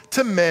spoke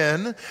to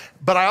men,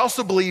 but I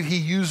also believe he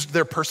used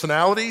their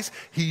personalities.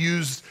 He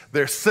used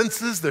their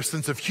senses, their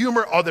sense of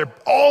humor,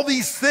 all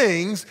these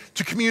things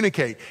to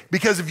communicate.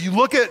 Because if you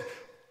look at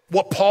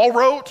what Paul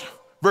wrote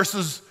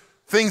versus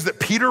things that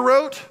Peter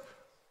wrote,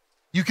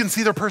 you can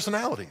see their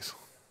personalities.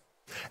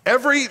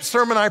 Every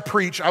sermon I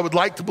preach, I would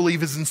like to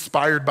believe is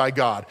inspired by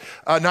God.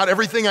 Not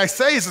everything I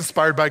say is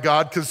inspired by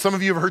God, because some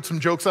of you have heard some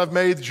jokes I've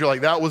made that you're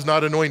like, that was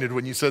not anointed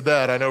when you said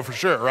that, I know for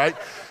sure, right?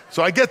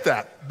 So I get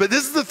that. But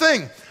this is the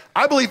thing.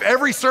 I believe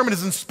every sermon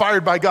is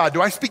inspired by God.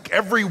 Do I speak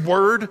every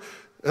word?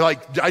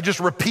 Like, I just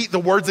repeat the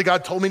words that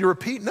God told me to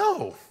repeat?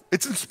 No.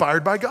 It's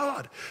inspired by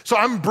God. So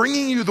I'm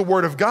bringing you the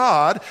word of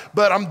God,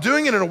 but I'm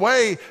doing it in a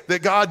way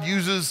that God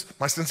uses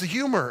my sense of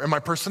humor and my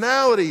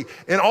personality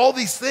and all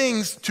these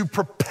things to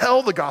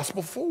propel the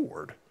gospel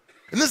forward.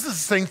 And this is the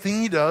same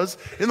thing he does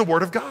in the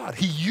word of God.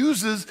 He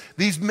uses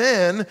these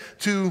men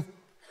to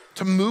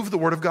move the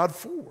word of God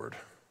forward.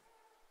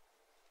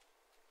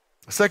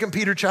 2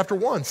 Peter chapter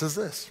 1 says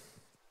this.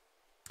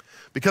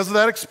 Because of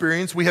that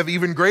experience, we have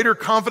even greater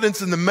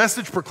confidence in the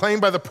message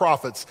proclaimed by the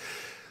prophets.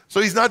 So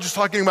he's not just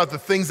talking about the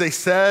things they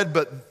said,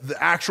 but the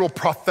actual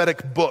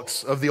prophetic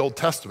books of the Old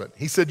Testament.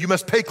 He said, you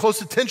must pay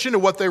close attention to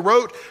what they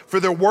wrote, for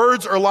their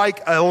words are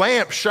like a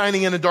lamp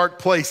shining in a dark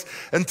place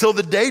until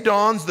the day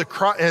dawns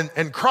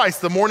and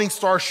Christ, the morning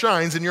star,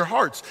 shines in your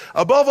hearts.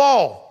 Above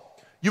all,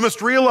 you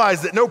must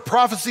realize that no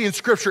prophecy in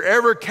Scripture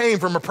ever came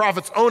from a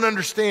prophet's own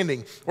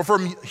understanding or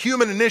from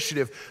human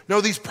initiative. No,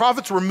 these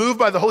prophets were moved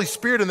by the Holy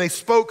Spirit and they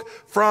spoke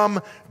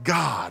from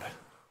God.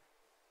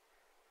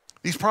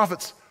 These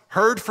prophets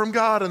heard from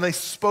God and they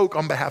spoke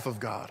on behalf of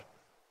God.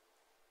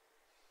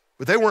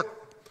 But they weren't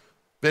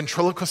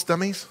ventriloquist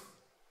dummies.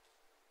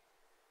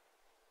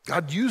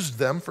 God used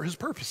them for his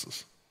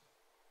purposes.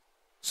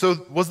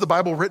 So was the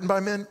Bible written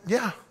by men?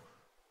 Yeah.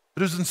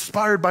 But it was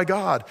inspired by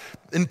God,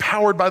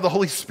 empowered by the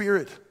Holy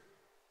Spirit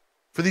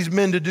for these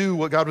men to do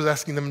what God was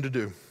asking them to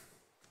do.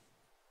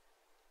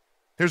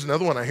 Here's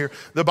another one I hear.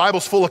 The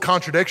Bible's full of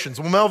contradictions.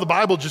 Well, Mel, the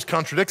Bible just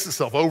contradicts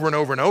itself over and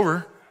over and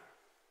over.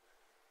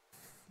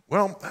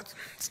 Well,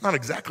 that's not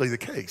exactly the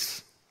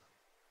case.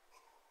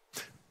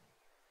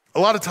 A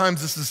lot of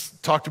times this is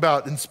talked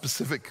about in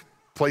specific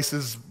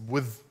places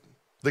with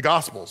the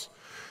Gospels.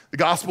 The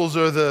Gospels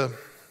are the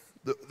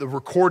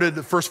recorded,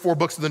 the first 4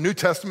 books of the New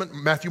Testament,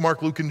 Matthew,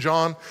 Mark, Luke, and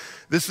John.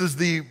 This is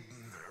the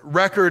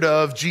record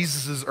of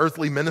Jesus'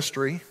 earthly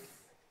ministry.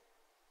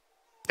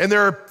 And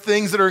there are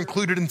things that are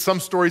included in some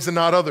stories and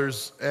not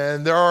others.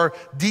 And there are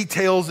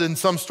details in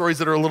some stories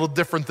that are a little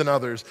different than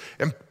others.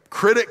 And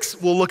critics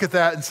will look at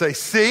that and say,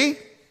 see,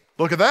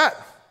 look at that.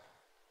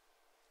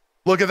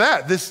 Look at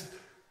that.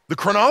 The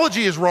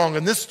chronology is wrong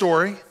in this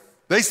story.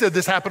 They said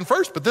this happened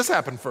first, but this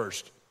happened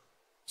first.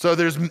 So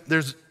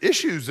there's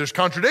issues, there's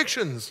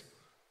contradictions.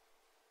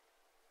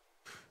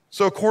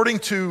 So according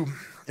to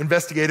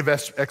investigative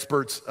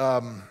experts,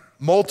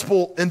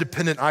 multiple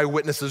independent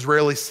eyewitnesses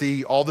rarely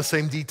see all the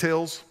same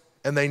details,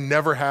 and they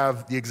never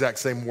have the exact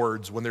same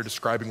words when they're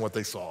describing what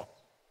they saw.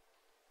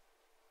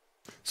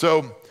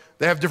 So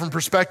they have different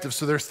perspectives.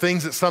 So there's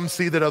things that some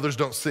see that others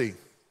don't see.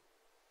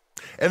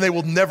 And they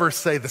will never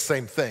say the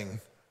same thing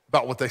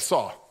about what they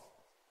saw.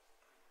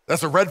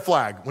 That's a red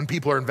flag when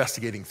people are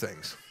investigating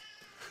things.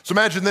 So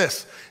imagine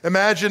this.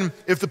 Imagine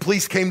if the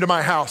police came to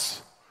my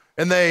house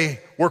and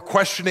they were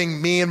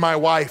questioning me and my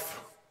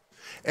wife,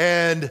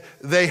 and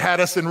they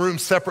had us in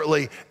rooms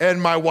separately, and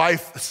my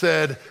wife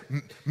said,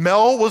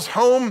 Mel was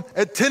home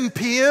at 10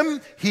 p.m.,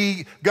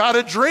 he got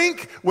a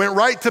drink, went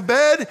right to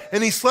bed,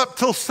 and he slept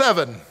till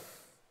 7.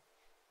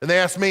 And they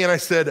asked me, and I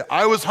said,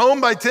 I was home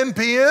by 10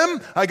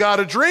 p.m., I got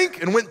a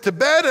drink, and went to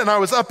bed, and I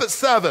was up at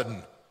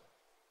 7.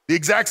 The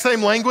exact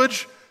same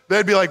language,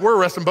 they'd be like, we're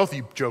arresting both of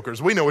you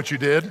jokers. We know what you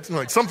did.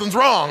 Like, something's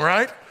wrong,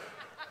 right?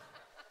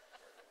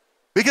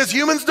 Because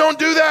humans don't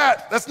do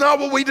that. That's not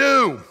what we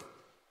do.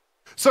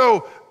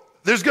 So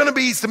there's going to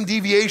be some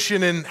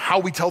deviation in how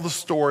we tell the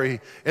story,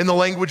 in the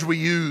language we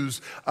use.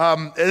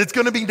 And it's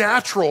going to be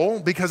natural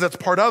because that's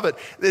part of it.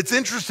 It's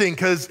interesting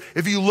because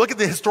if you look at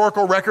the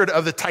historical record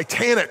of the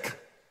Titanic,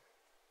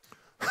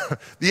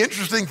 the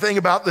interesting thing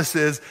about this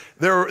is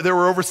there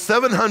were over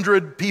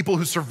 700 people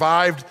who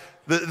survived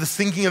the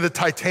sinking of the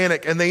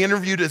Titanic, and they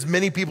interviewed as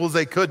many people as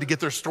they could to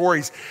get their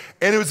stories.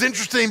 And it was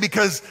interesting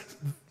because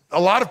a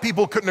lot of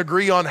people couldn't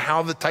agree on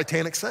how the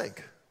Titanic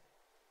sank.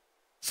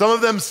 Some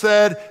of them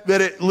said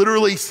that it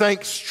literally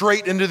sank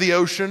straight into the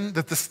ocean,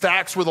 that the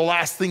stacks were the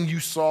last thing you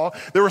saw.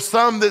 There were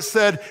some that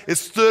said it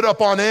stood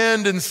up on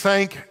end and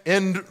sank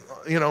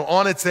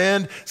on its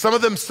end. Some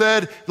of them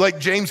said, like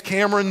James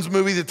Cameron's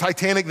movie, The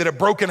Titanic, that it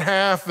broke in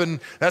half and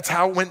that's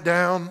how it went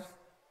down.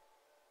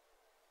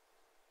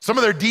 Some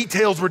of their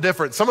details were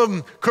different. Some of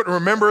them couldn't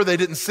remember, they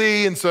didn't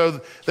see, and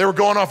so they were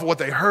going off of what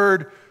they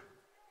heard.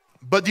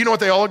 But do you know what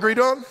they all agreed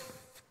on?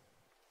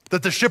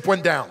 That the ship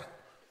went down.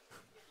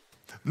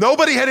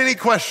 Nobody had any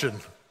question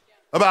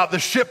about the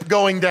ship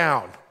going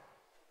down.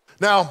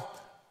 Now,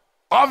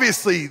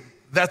 obviously,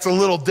 that's a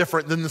little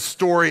different than the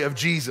story of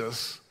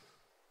Jesus,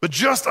 but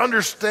just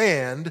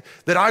understand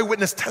that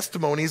eyewitness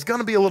testimony is going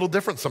to be a little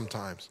different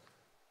sometimes.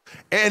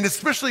 And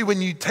especially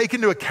when you take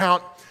into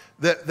account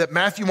that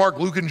Matthew, Mark,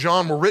 Luke, and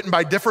John were written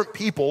by different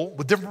people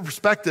with different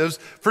perspectives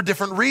for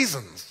different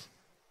reasons.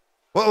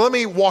 Well, let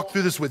me walk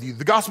through this with you.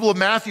 The Gospel of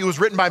Matthew was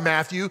written by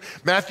Matthew.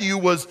 Matthew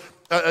was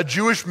a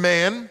Jewish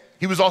man.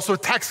 He was also a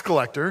tax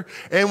collector.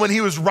 And when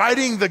he was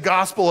writing the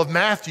Gospel of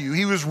Matthew,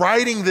 he was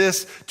writing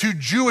this to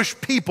Jewish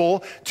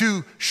people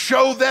to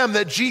show them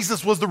that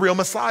Jesus was the real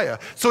Messiah.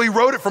 So he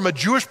wrote it from a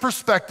Jewish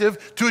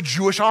perspective to a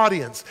Jewish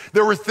audience.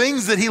 There were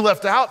things that he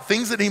left out,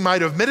 things that he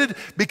might have omitted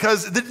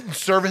because it didn't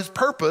serve his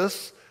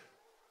purpose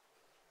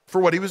for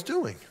what he was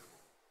doing.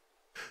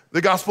 The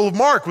Gospel of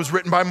Mark was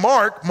written by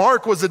Mark.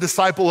 Mark was a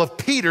disciple of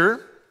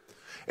Peter,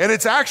 and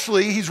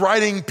he's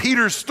writing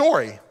Peter's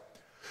story.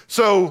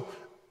 So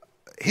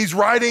he's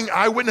writing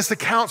eyewitness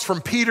accounts from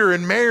Peter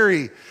and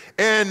Mary.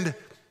 And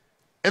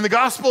the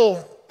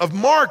Gospel of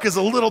Mark is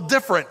a little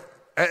different.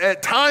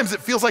 At times,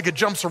 it feels like it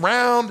jumps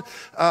around.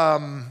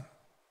 And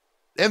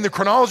the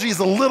chronology is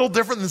a little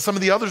different than some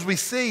of the others we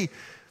see.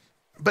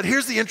 But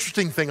here's the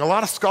interesting thing. A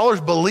lot of scholars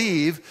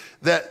believe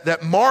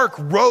that Mark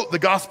wrote the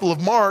Gospel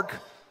of Mark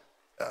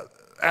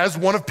as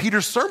one of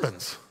Peter's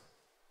sermons,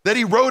 that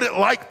he wrote it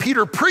like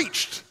Peter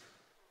preached.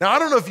 Now, I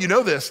don't know if you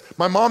know this.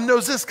 My mom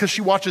knows this because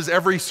she watches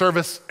every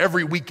service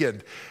every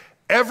weekend.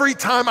 Every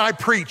time I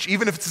preach,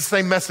 even if it's the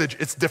same message,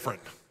 it's different.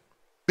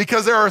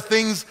 Because there are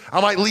things I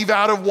might leave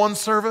out of one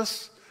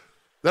service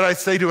that I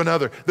say to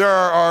another. There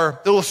are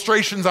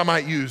illustrations I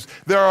might use.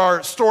 There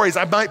are stories.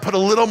 I might put a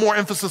little more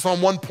emphasis on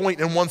one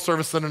point in one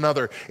service than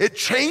another. It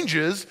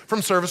changes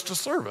from service to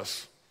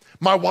service.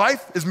 My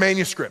wife is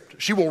manuscript.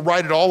 She will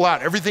write it all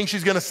out. Everything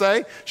she's gonna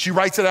say, she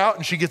writes it out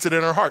and she gets it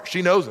in her heart.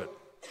 She knows it.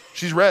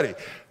 She's ready.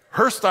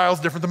 Her style is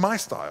different than my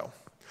style.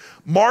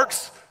 Mark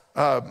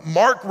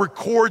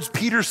records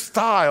Peter's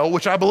style,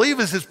 which I believe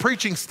is his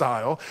preaching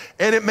style,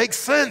 and it makes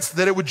sense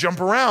that it would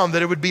jump around,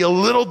 that it would be a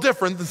little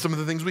different than some of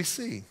the things we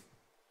see.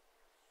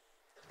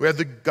 We have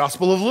the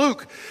Gospel of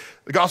Luke.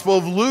 The Gospel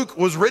of Luke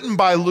was written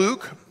by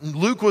Luke.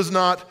 Luke was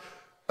not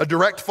a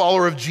direct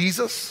follower of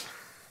Jesus.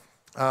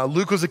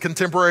 Luke was a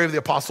contemporary of the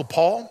Apostle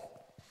Paul.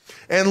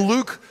 And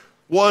Luke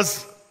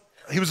was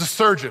a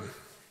surgeon.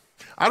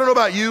 I don't know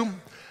about you,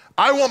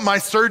 I want my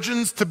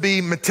surgeons to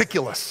be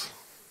meticulous.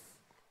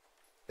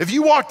 If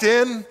you walked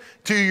in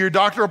to your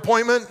doctor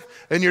appointment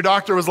and your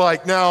doctor was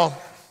like, now,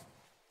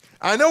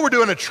 I know we're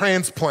doing a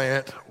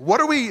transplant.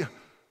 Are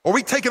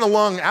we taking a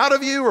lung out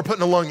of you or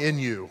putting a lung in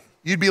you?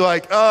 You'd be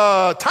like,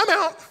 time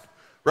out,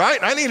 right?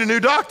 I need a new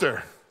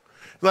doctor.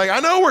 Like,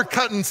 I know we're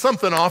cutting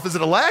something off. Is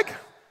it a leg?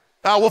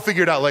 We'll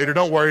figure it out later.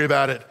 Don't worry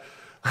about it.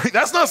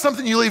 That's not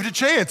something you leave to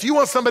chance. You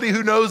want somebody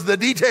who knows the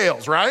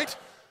details, right?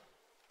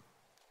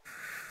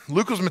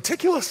 Luke was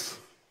meticulous.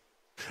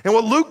 And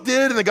what Luke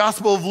did in the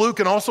Gospel of Luke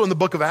and also in the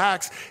book of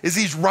Acts is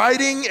he's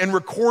writing and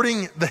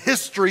recording the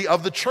history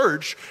of the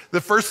church,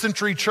 the first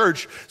century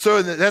church.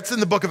 So that's in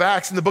the book of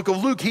Acts. In the book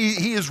of Luke,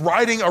 he is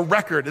writing a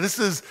record. This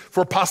is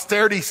for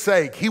posterity's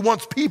sake. He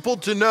wants people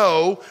to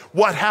know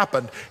what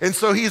happened. And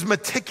so he's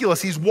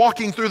meticulous. He's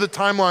walking through the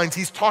timelines.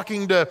 He's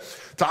talking to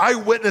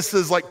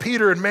eyewitnesses like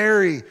Peter and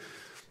Mary.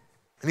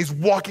 And he's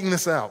walking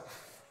this out.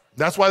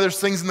 That's why there's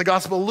things in the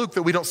Gospel of Luke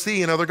that we don't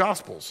see in other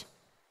Gospels.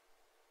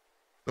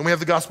 Then we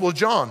have the Gospel of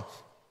John.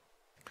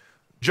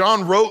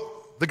 John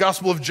wrote the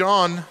Gospel of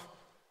John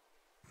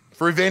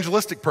for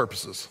evangelistic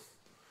purposes.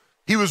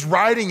 He was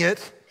writing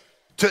it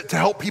to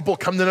help people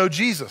come to know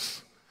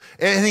Jesus.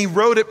 And he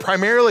wrote it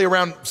primarily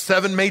around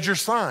 7 major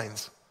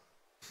signs.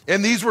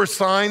 And these were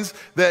signs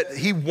that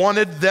he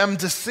wanted them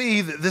to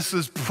see that this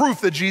is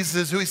proof that Jesus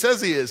is who he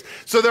says he is.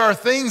 So there are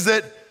things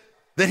that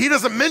he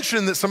doesn't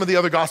mention that some of the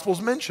other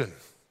Gospels mention.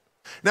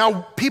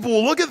 Now, people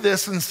will look at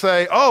this and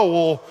say, oh,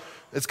 well,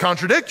 it's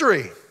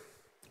contradictory.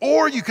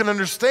 Or you can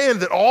understand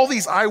that all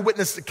these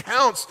eyewitness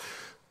accounts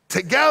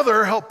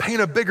together help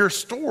paint a bigger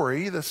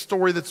story, the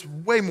story that's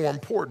way more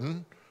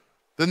important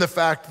than the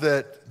fact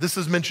that this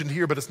is mentioned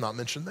here, but it's not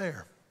mentioned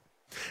there.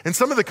 And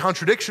some of the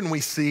contradiction we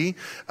see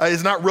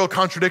is not real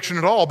contradiction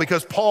at all,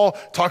 because Paul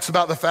talks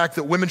about the fact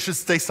that women should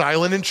stay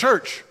silent in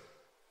church.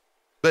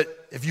 But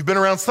if you've been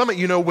around Summit,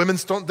 you know women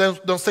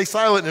don't stay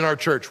silent in our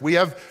church. We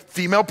have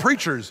female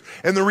preachers.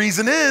 And the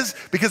reason is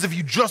because if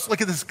you just look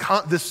at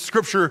this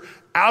scripture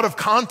out of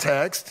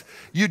context,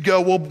 you'd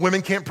go, well,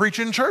 women can't preach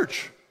in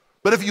church.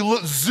 But if you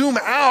zoom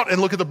out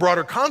and look at the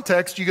broader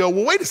context, you go,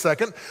 well, wait a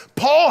second.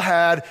 Paul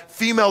had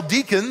female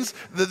deacons.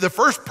 The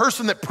first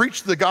person that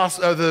preached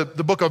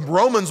the book of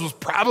Romans was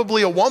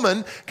probably a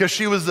woman because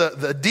she was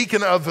the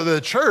deacon of the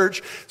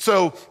church.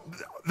 So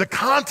the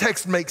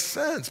context makes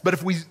sense. But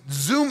if we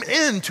zoom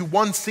in to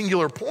one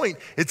singular point,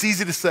 it's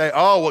easy to say,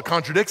 oh, well, it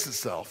contradicts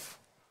itself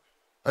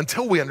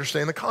until we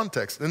understand the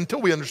context,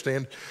 until we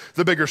understand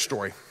the bigger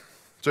story.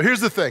 So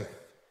here's the thing.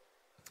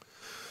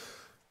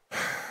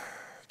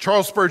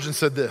 Charles Spurgeon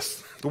said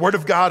this: the word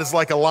of God is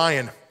like a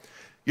lion.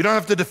 You don't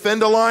have to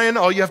defend a lion.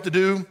 All you have to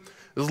do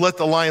is let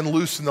the lion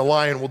loose and the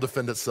lion will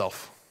defend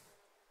itself.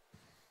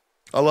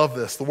 I love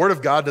this. The word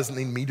of God doesn't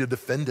need me to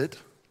defend it.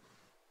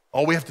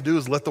 All we have to do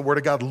is let the word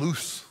of God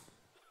loose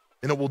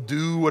and it will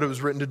do what it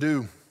was written to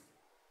do.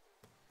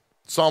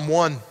 Psalm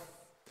 1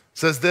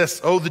 says this: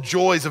 oh, the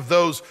joys of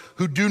those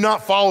who do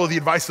not follow the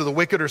advice of the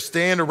wicked or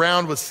stand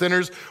around with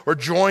sinners or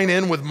join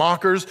in with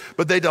mockers,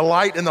 but they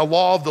delight in the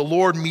law of the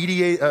Lord,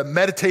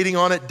 meditating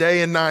on it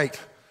day and night.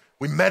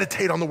 We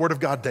meditate on the word of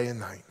God day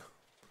and night.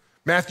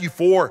 Matthew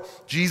 4,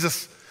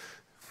 Jesus,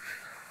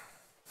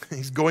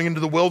 he's going into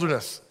the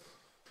wilderness.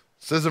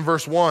 It says in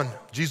verse 1,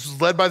 Jesus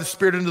was led by the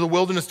Spirit into the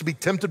wilderness to be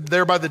tempted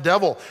there by the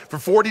devil. For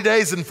 40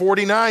 days and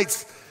 40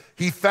 nights,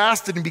 he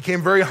fasted and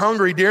became very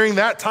hungry. During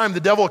that time, the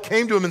devil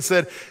came to him and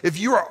said, if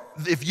you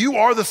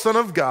are the Son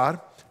of God,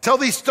 tell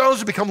these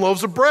stones to become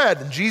loaves of bread.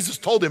 And Jesus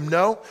told him,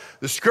 no,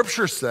 the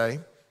scriptures say,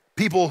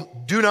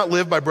 people do not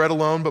live by bread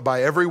alone, but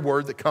by every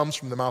word that comes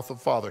from the mouth of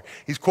the Father.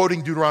 He's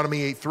quoting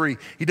Deuteronomy 8:3.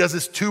 He does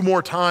this 2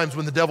 more times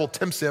when the devil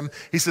tempts him.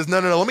 He says, no,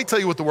 let me tell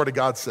you what the word of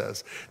God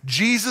says.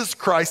 Jesus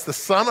Christ, the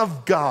Son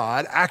of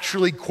God,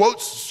 actually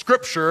quotes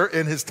scripture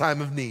in his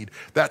time of need.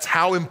 That's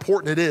how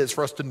important it is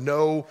for us to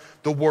know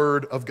the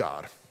word of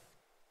God.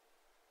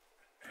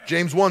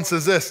 James 1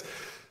 says this,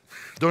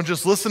 don't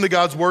just listen to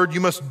God's word, you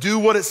must do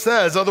what it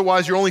says,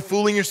 otherwise you're only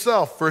fooling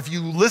yourself. For if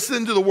you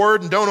listen to the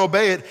word and don't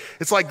obey it,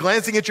 it's like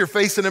glancing at your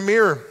face in a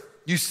mirror.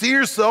 You see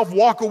yourself,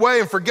 walk away,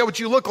 and forget what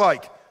you look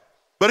like.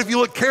 But if you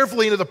look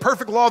carefully into the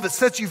perfect law that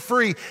sets you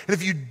free, and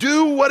if you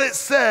do what it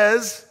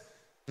says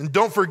and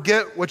don't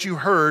forget what you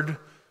heard,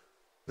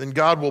 then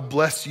God will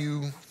bless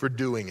you for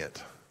doing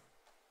it.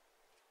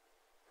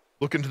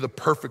 Look into the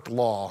perfect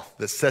law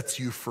that sets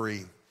you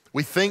free.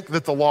 We think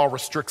that the law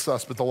restricts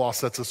us, but the law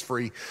sets us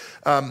free.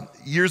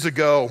 Years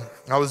ago,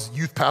 I was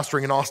youth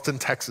pastoring in Austin,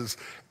 Texas,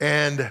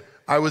 and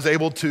I was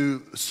able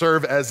to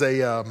serve as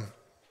I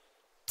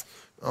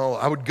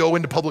would go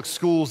into public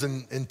schools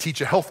and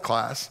teach a health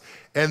class.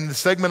 And the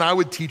segment I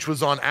would teach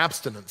was on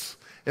abstinence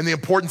and the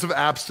importance of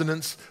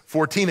abstinence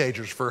for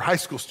teenagers, for high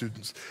school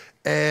students.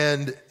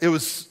 And it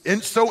was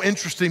so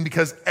interesting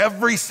because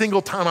every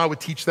single time I would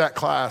teach that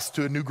class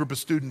to a new group of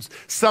students,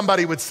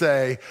 somebody would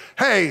say,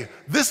 hey,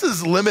 this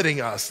is limiting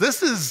us.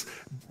 This is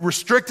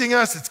restricting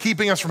us. It's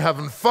keeping us from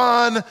having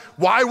fun.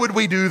 Why would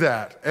we do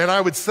that? And I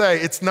would say,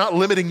 it's not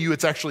limiting you,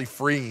 it's actually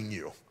freeing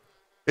you.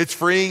 It's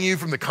freeing you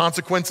from the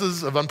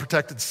consequences of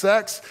unprotected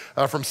sex,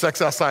 from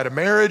sex outside of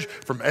marriage,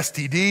 from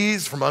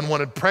STDs, from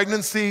unwanted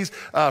pregnancies,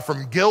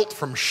 from guilt,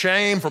 from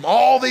shame, from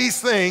all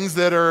these things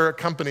that are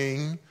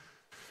accompanying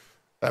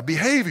that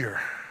behavior.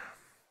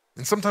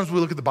 And sometimes we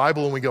look at the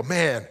Bible and we go,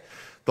 man,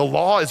 the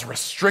law is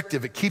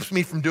restrictive. It keeps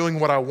me from doing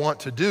what I want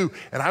to do.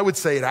 And I would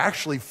say it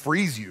actually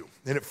frees you.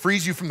 And it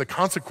frees you from the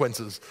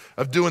consequences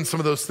of doing some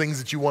of those things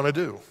that you want to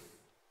do.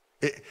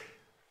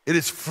 It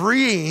is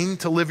freeing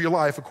to live your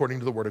life according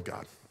to the Word of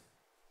God.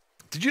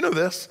 Did you know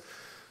this?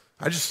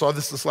 I just saw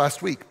this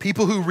last week.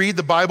 People who read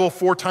the Bible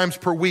 4 times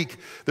per week,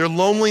 their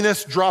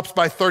loneliness drops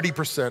by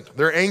 30%.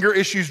 Their anger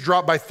issues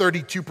drop by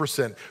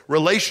 32%.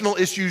 Relational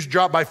issues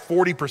drop by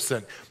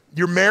 40%.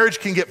 Your marriage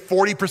can get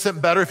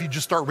 40% better if you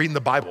just start reading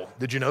the Bible.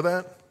 Did you know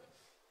that?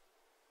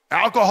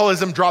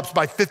 Alcoholism drops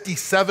by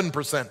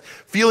 57%.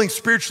 Feeling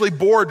spiritually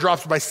bored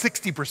drops by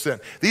 60%.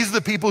 These are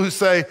the people who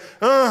say,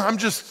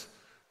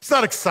 it's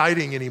not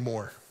exciting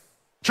anymore.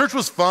 Church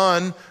was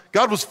fun.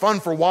 God was fun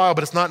for a while,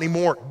 but it's not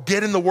anymore.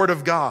 Get in the Word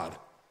of God.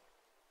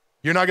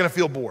 You're not going to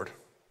feel bored.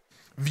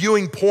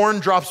 Viewing porn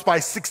drops by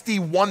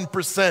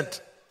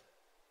 61%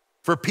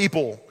 for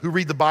people who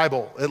read the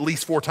Bible at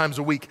least 4 times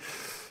a week.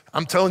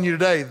 I'm telling you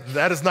today,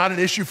 that is not an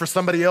issue for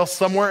somebody else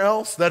somewhere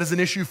else. That is an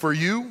issue for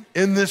you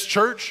in this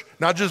church,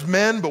 not just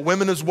men, but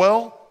women as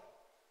well.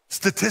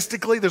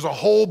 Statistically, there's a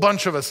whole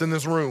bunch of us in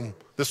this room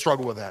that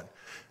struggle with that.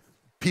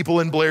 People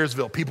in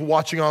Blairsville, people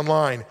watching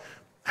online.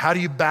 How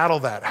do you battle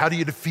that? How do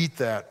you defeat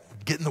that?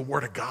 Get in the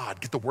Word of God.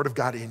 Get the Word of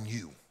God in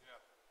you.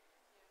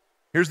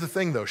 Here's the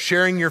thing though,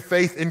 sharing your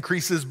faith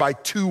increases by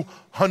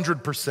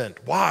 200%.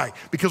 Why?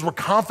 Because we're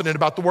confident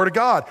about the Word of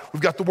God.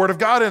 We've got the Word of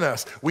God in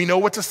us. We know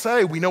what to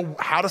say. We know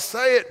how to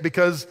say it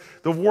because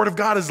the Word of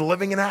God is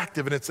living and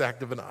active, and it's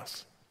active in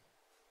us.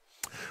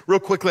 Real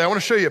quickly, I want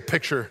to show you a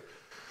picture.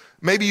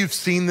 Maybe you've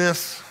seen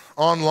this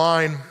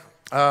online.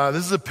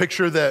 This is a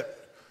picture that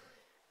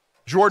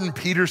Jordan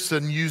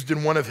Peterson used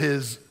in one of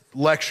his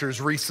lectures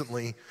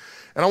recently.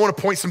 And I want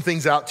to point some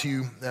things out to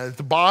you. At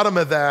the bottom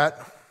of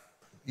that,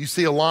 you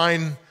see a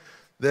line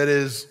that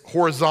is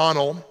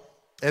horizontal,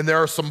 and there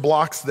are some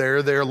blocks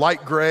there. They're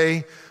light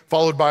gray,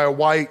 followed by a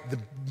white,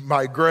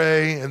 by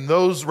gray, and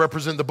those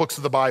represent the books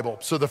of the Bible.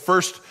 So the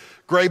first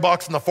gray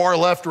box on the far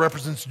left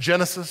represents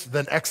Genesis,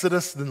 then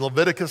Exodus, then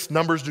Leviticus,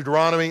 Numbers,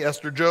 Deuteronomy,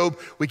 Esther, Job.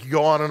 We could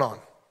go on and on.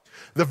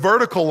 The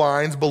vertical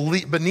lines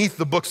beneath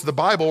the books of the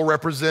Bible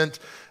represent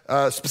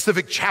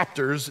specific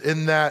chapters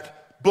in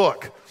that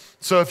book.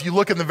 So if you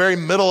look in the very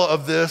middle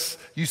of this,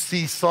 you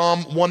see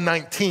Psalm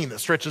 119 that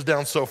stretches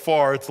down so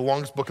far. It's the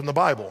longest book in the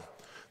Bible.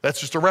 That's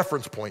just a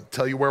reference point,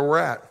 tell you where we're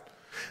at.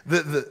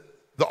 The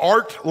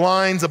art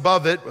lines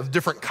above it of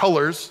different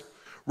colors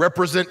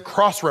represent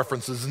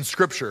cross-references in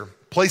Scripture,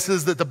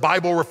 places that the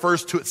Bible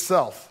refers to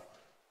itself.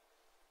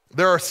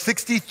 There are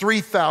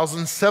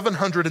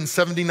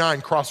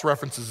 63,779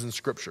 cross-references in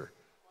Scripture.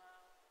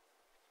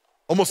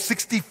 Almost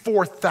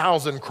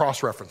 64,000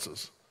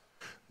 cross-references.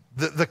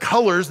 The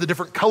colors, the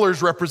different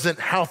colors represent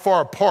how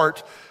far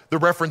apart the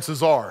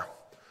references are.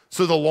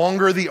 So the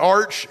longer the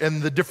arch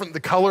and the different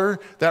the color,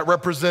 that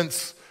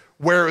represents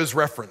where it is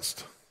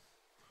referenced.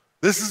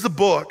 This is a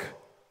book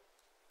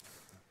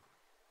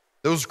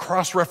that was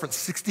cross-referenced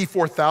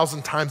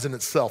 64,000 times in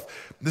itself.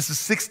 This is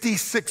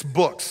 66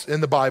 books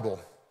in the Bible.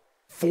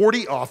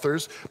 40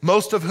 authors,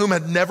 most of whom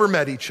had never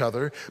met each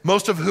other,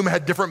 most of whom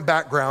had different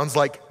backgrounds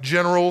like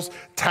generals,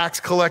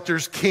 tax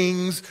collectors,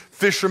 kings,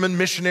 fishermen,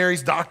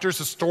 missionaries, doctors,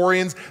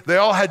 historians. They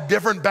all had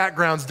different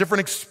backgrounds,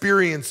 different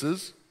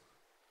experiences.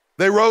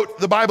 They wrote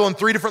the Bible in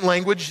 3 different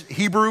languages,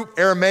 Hebrew,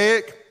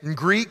 Aramaic, and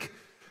Greek,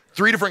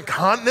 3 different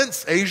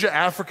continents, Asia,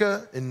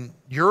 Africa, and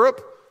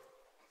Europe.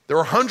 There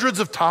were hundreds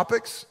of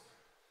topics,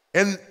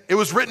 and it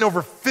was written over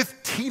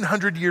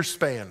 1,500 year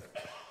span.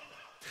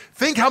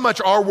 Think how much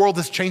our world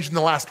has changed in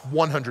the last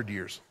 100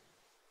 years.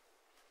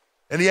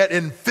 And yet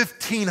in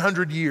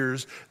 1,500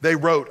 years, they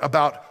wrote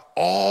about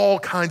all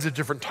kinds of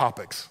different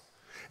topics.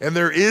 And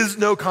there is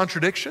no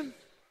contradiction.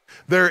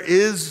 There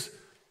is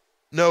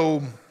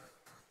no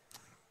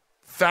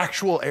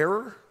factual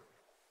error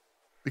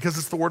because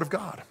it's the Word of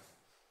God.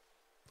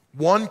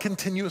 One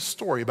continuous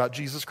story about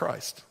Jesus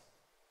Christ.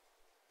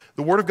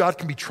 The Word of God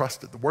can be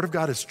trusted. The Word of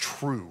God is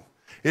true.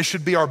 It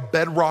should be our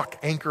bedrock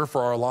anchor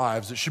for our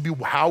lives. It should be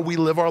how we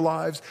live our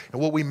lives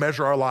and what we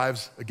measure our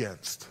lives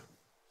against.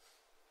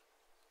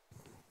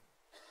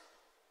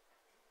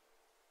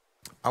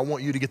 I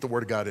want you to get the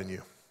Word of God in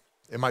you.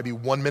 It might be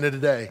 1 minute a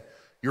day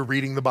you're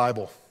reading the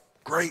Bible.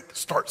 Great,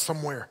 start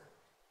somewhere.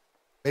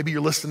 Maybe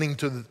you're listening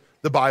to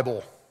the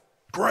Bible.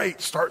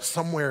 Great, start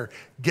somewhere.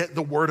 Get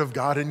the Word of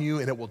God in you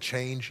and it will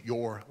change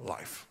your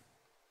life.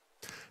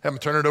 I'm going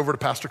to turn it over to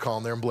Pastor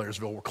Colin there in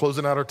Blairsville. We're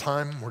closing out our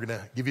time. We're going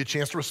to give you a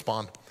chance to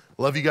respond.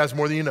 I love you guys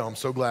more than you know. I'm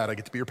so glad I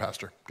get to be your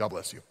pastor. God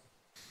bless you.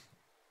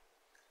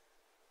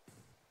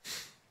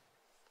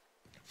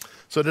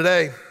 So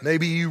today,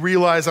 maybe you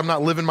realize I'm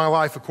not living my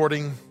life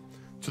according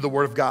to the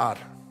Word of God.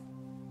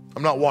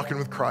 I'm not walking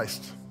with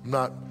Christ. I'm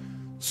not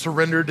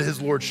surrendered to His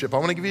Lordship. I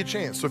want to give you a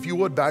chance. So if you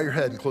would, bow your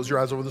head and close your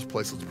eyes over this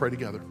place. Let's pray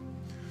together.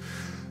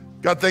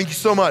 God, thank you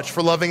so much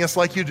for loving us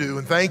like you do.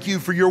 And thank you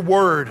for your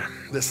Word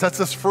that sets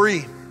us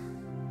free.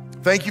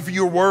 Thank you for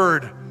your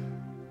Word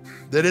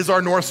that is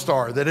our North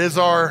Star, that is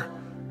our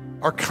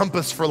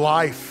compass for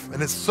life.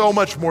 And it's so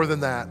much more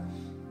than that.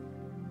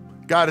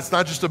 God, it's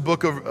not just a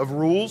book of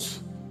rules,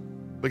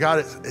 but God,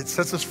 it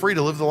sets us free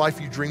to live the life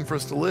you dream for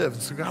us to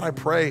live. So God, I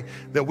pray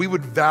that we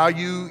would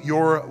value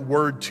your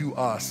Word to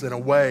us in a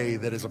way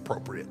that is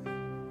appropriate.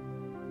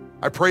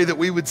 I pray that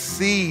we would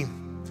see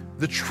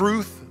the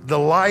truth, the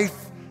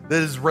life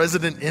that is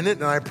resident in it.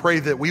 And I pray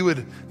that we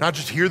would not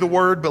just hear the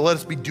Word, but let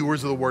us be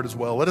doers of the Word as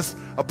well. Let us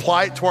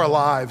apply it to our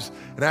lives.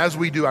 And as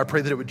we do, I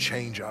pray that it would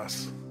change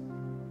us.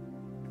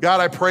 God,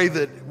 I pray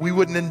that we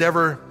wouldn't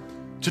endeavor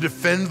to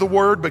defend the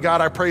Word, but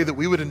God, I pray that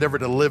we would endeavor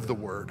to live the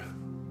Word.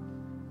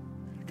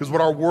 Because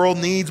what our world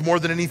needs more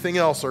than anything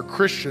else are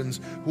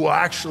Christians who will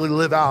actually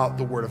live out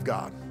the Word of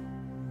God.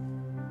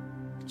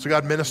 So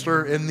God,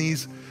 minister in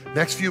these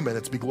next few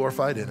minutes, be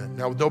glorified in it.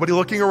 Now, with nobody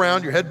looking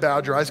around, your head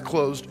bowed, your eyes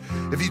closed,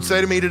 if you'd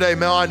say to me today,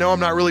 Mel, I know I'm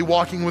not really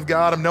walking with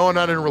God. I know I'm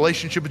not in a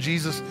relationship with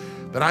Jesus,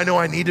 but I know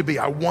I need to be.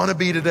 I want to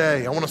be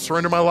today. I want to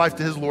surrender my life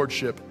to His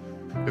Lordship.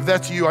 If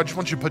that's you, I just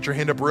want you to put your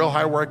hand up real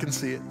high where I can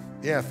see it.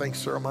 Yeah, thanks,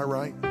 sir. Am I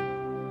right?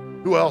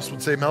 Who else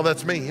would say, Mel,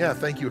 that's me? Yeah,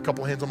 thank you. A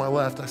couple hands on my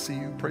left. I see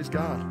you. Praise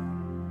God.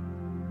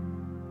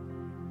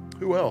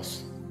 Who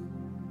else?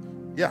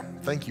 Yeah,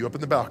 thank you. Up in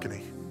the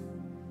balcony.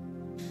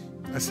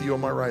 I see you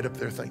on my right up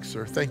there. Thanks,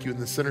 sir. Thank you in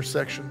the center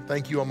section.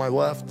 Thank you on my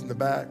left in the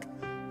back.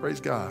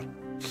 Praise God.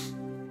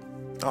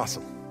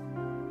 Awesome.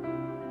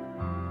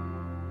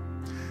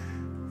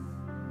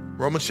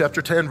 Romans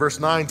chapter 10, verse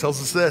 9 tells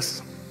us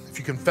this. If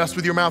you confess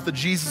with your mouth that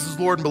Jesus is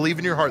Lord and believe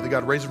in your heart that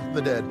God raised him from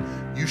the dead,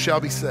 you shall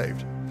be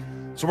saved.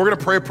 So we're going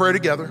to pray a prayer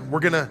together. We're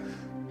going to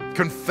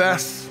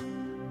confess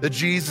that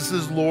Jesus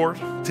is Lord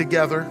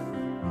together.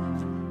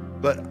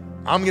 But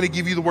I'm going to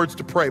give you the words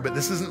to pray, but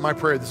this isn't my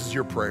prayer. This is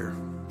your prayer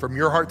from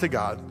your heart to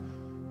God.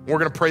 We're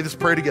going to pray this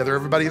prayer together.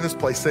 Everybody in this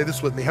place, say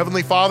this with me.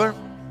 Heavenly Father,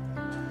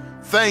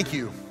 thank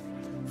you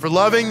for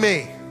loving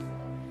me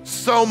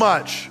so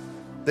much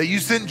that you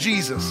sent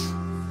Jesus,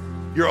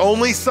 your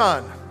only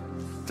Son,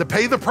 to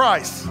pay the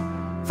price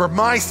for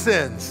my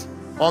sins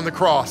on the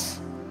cross.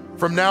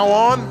 From now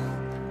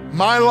on,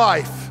 my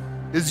life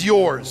is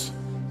yours.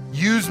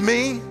 Use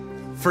me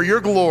for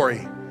your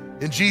glory.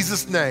 In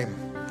Jesus' name,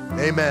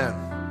 amen.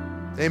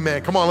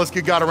 Amen. Come on, let's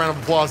give God a round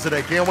of applause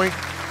today, can't we?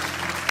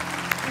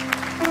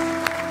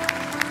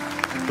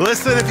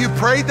 Listen, if you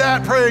prayed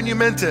that prayer and you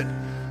meant it,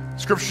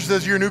 Scripture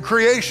says you're a new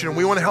creation.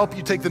 We want to help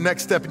you take the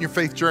next step in your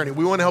faith journey.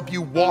 We want to help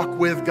you walk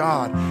with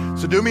God.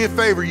 So do me a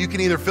favor. You can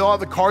either fill out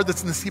the card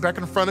that's in the seat back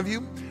in front of you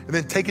and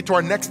then take it to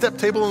our next step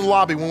table in the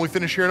lobby when we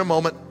finish here in a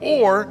moment,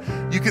 or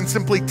you can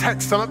simply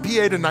text Summit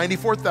PA to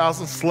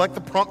 94,000, select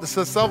the prompt that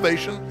says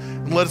salvation,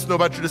 and let us know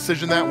about your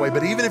decision that way.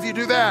 But even if you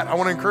do that, I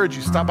want to encourage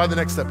you, stop by the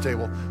next step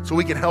table so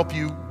we can help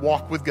you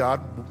walk with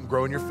God and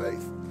grow in your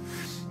faith.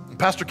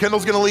 Pastor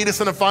Kendall's going to lead us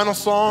in a final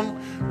song.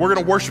 We're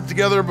going to worship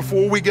together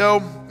before we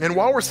go. And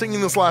while we're singing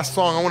this last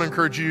song, I want to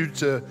encourage you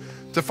to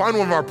find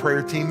one of our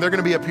prayer team. They're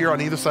going to be up here on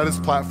either side of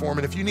this platform.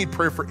 And if you need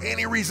prayer for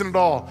any reason at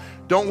all,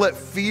 don't let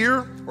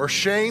fear or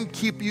shame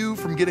keep you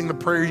from getting the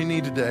prayer you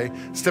need today.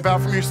 Step out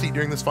from your seat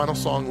during this final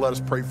song. Let us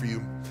pray for you.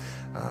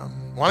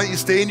 Why don't you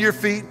stay into your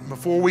feet?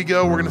 Before we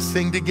go, we're going to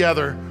sing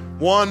together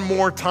one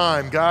more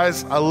time.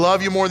 Guys, I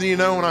love you more than you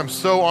know, and I'm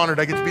so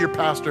honored I get to be your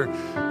pastor.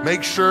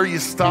 Make sure you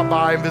stop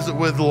by and visit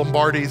with the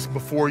Lombardis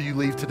before you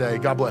leave today.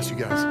 God bless you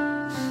guys.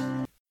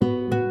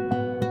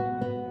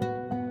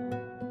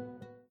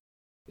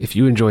 If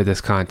you enjoy this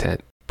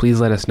content,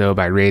 please let us know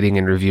by rating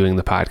and reviewing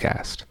the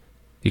podcast.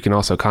 You can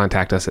also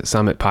contact us at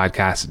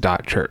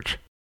summitpodcast.church.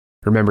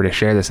 Remember to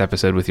share this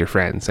episode with your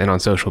friends and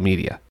on social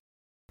media.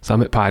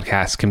 Summit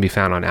Podcasts can be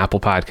found on Apple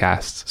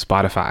Podcasts,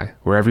 Spotify,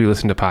 wherever you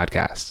listen to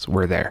podcasts,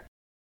 we're there.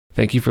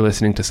 Thank you for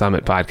listening to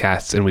Summit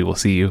Podcasts, and we will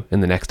see you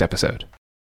in the next episode.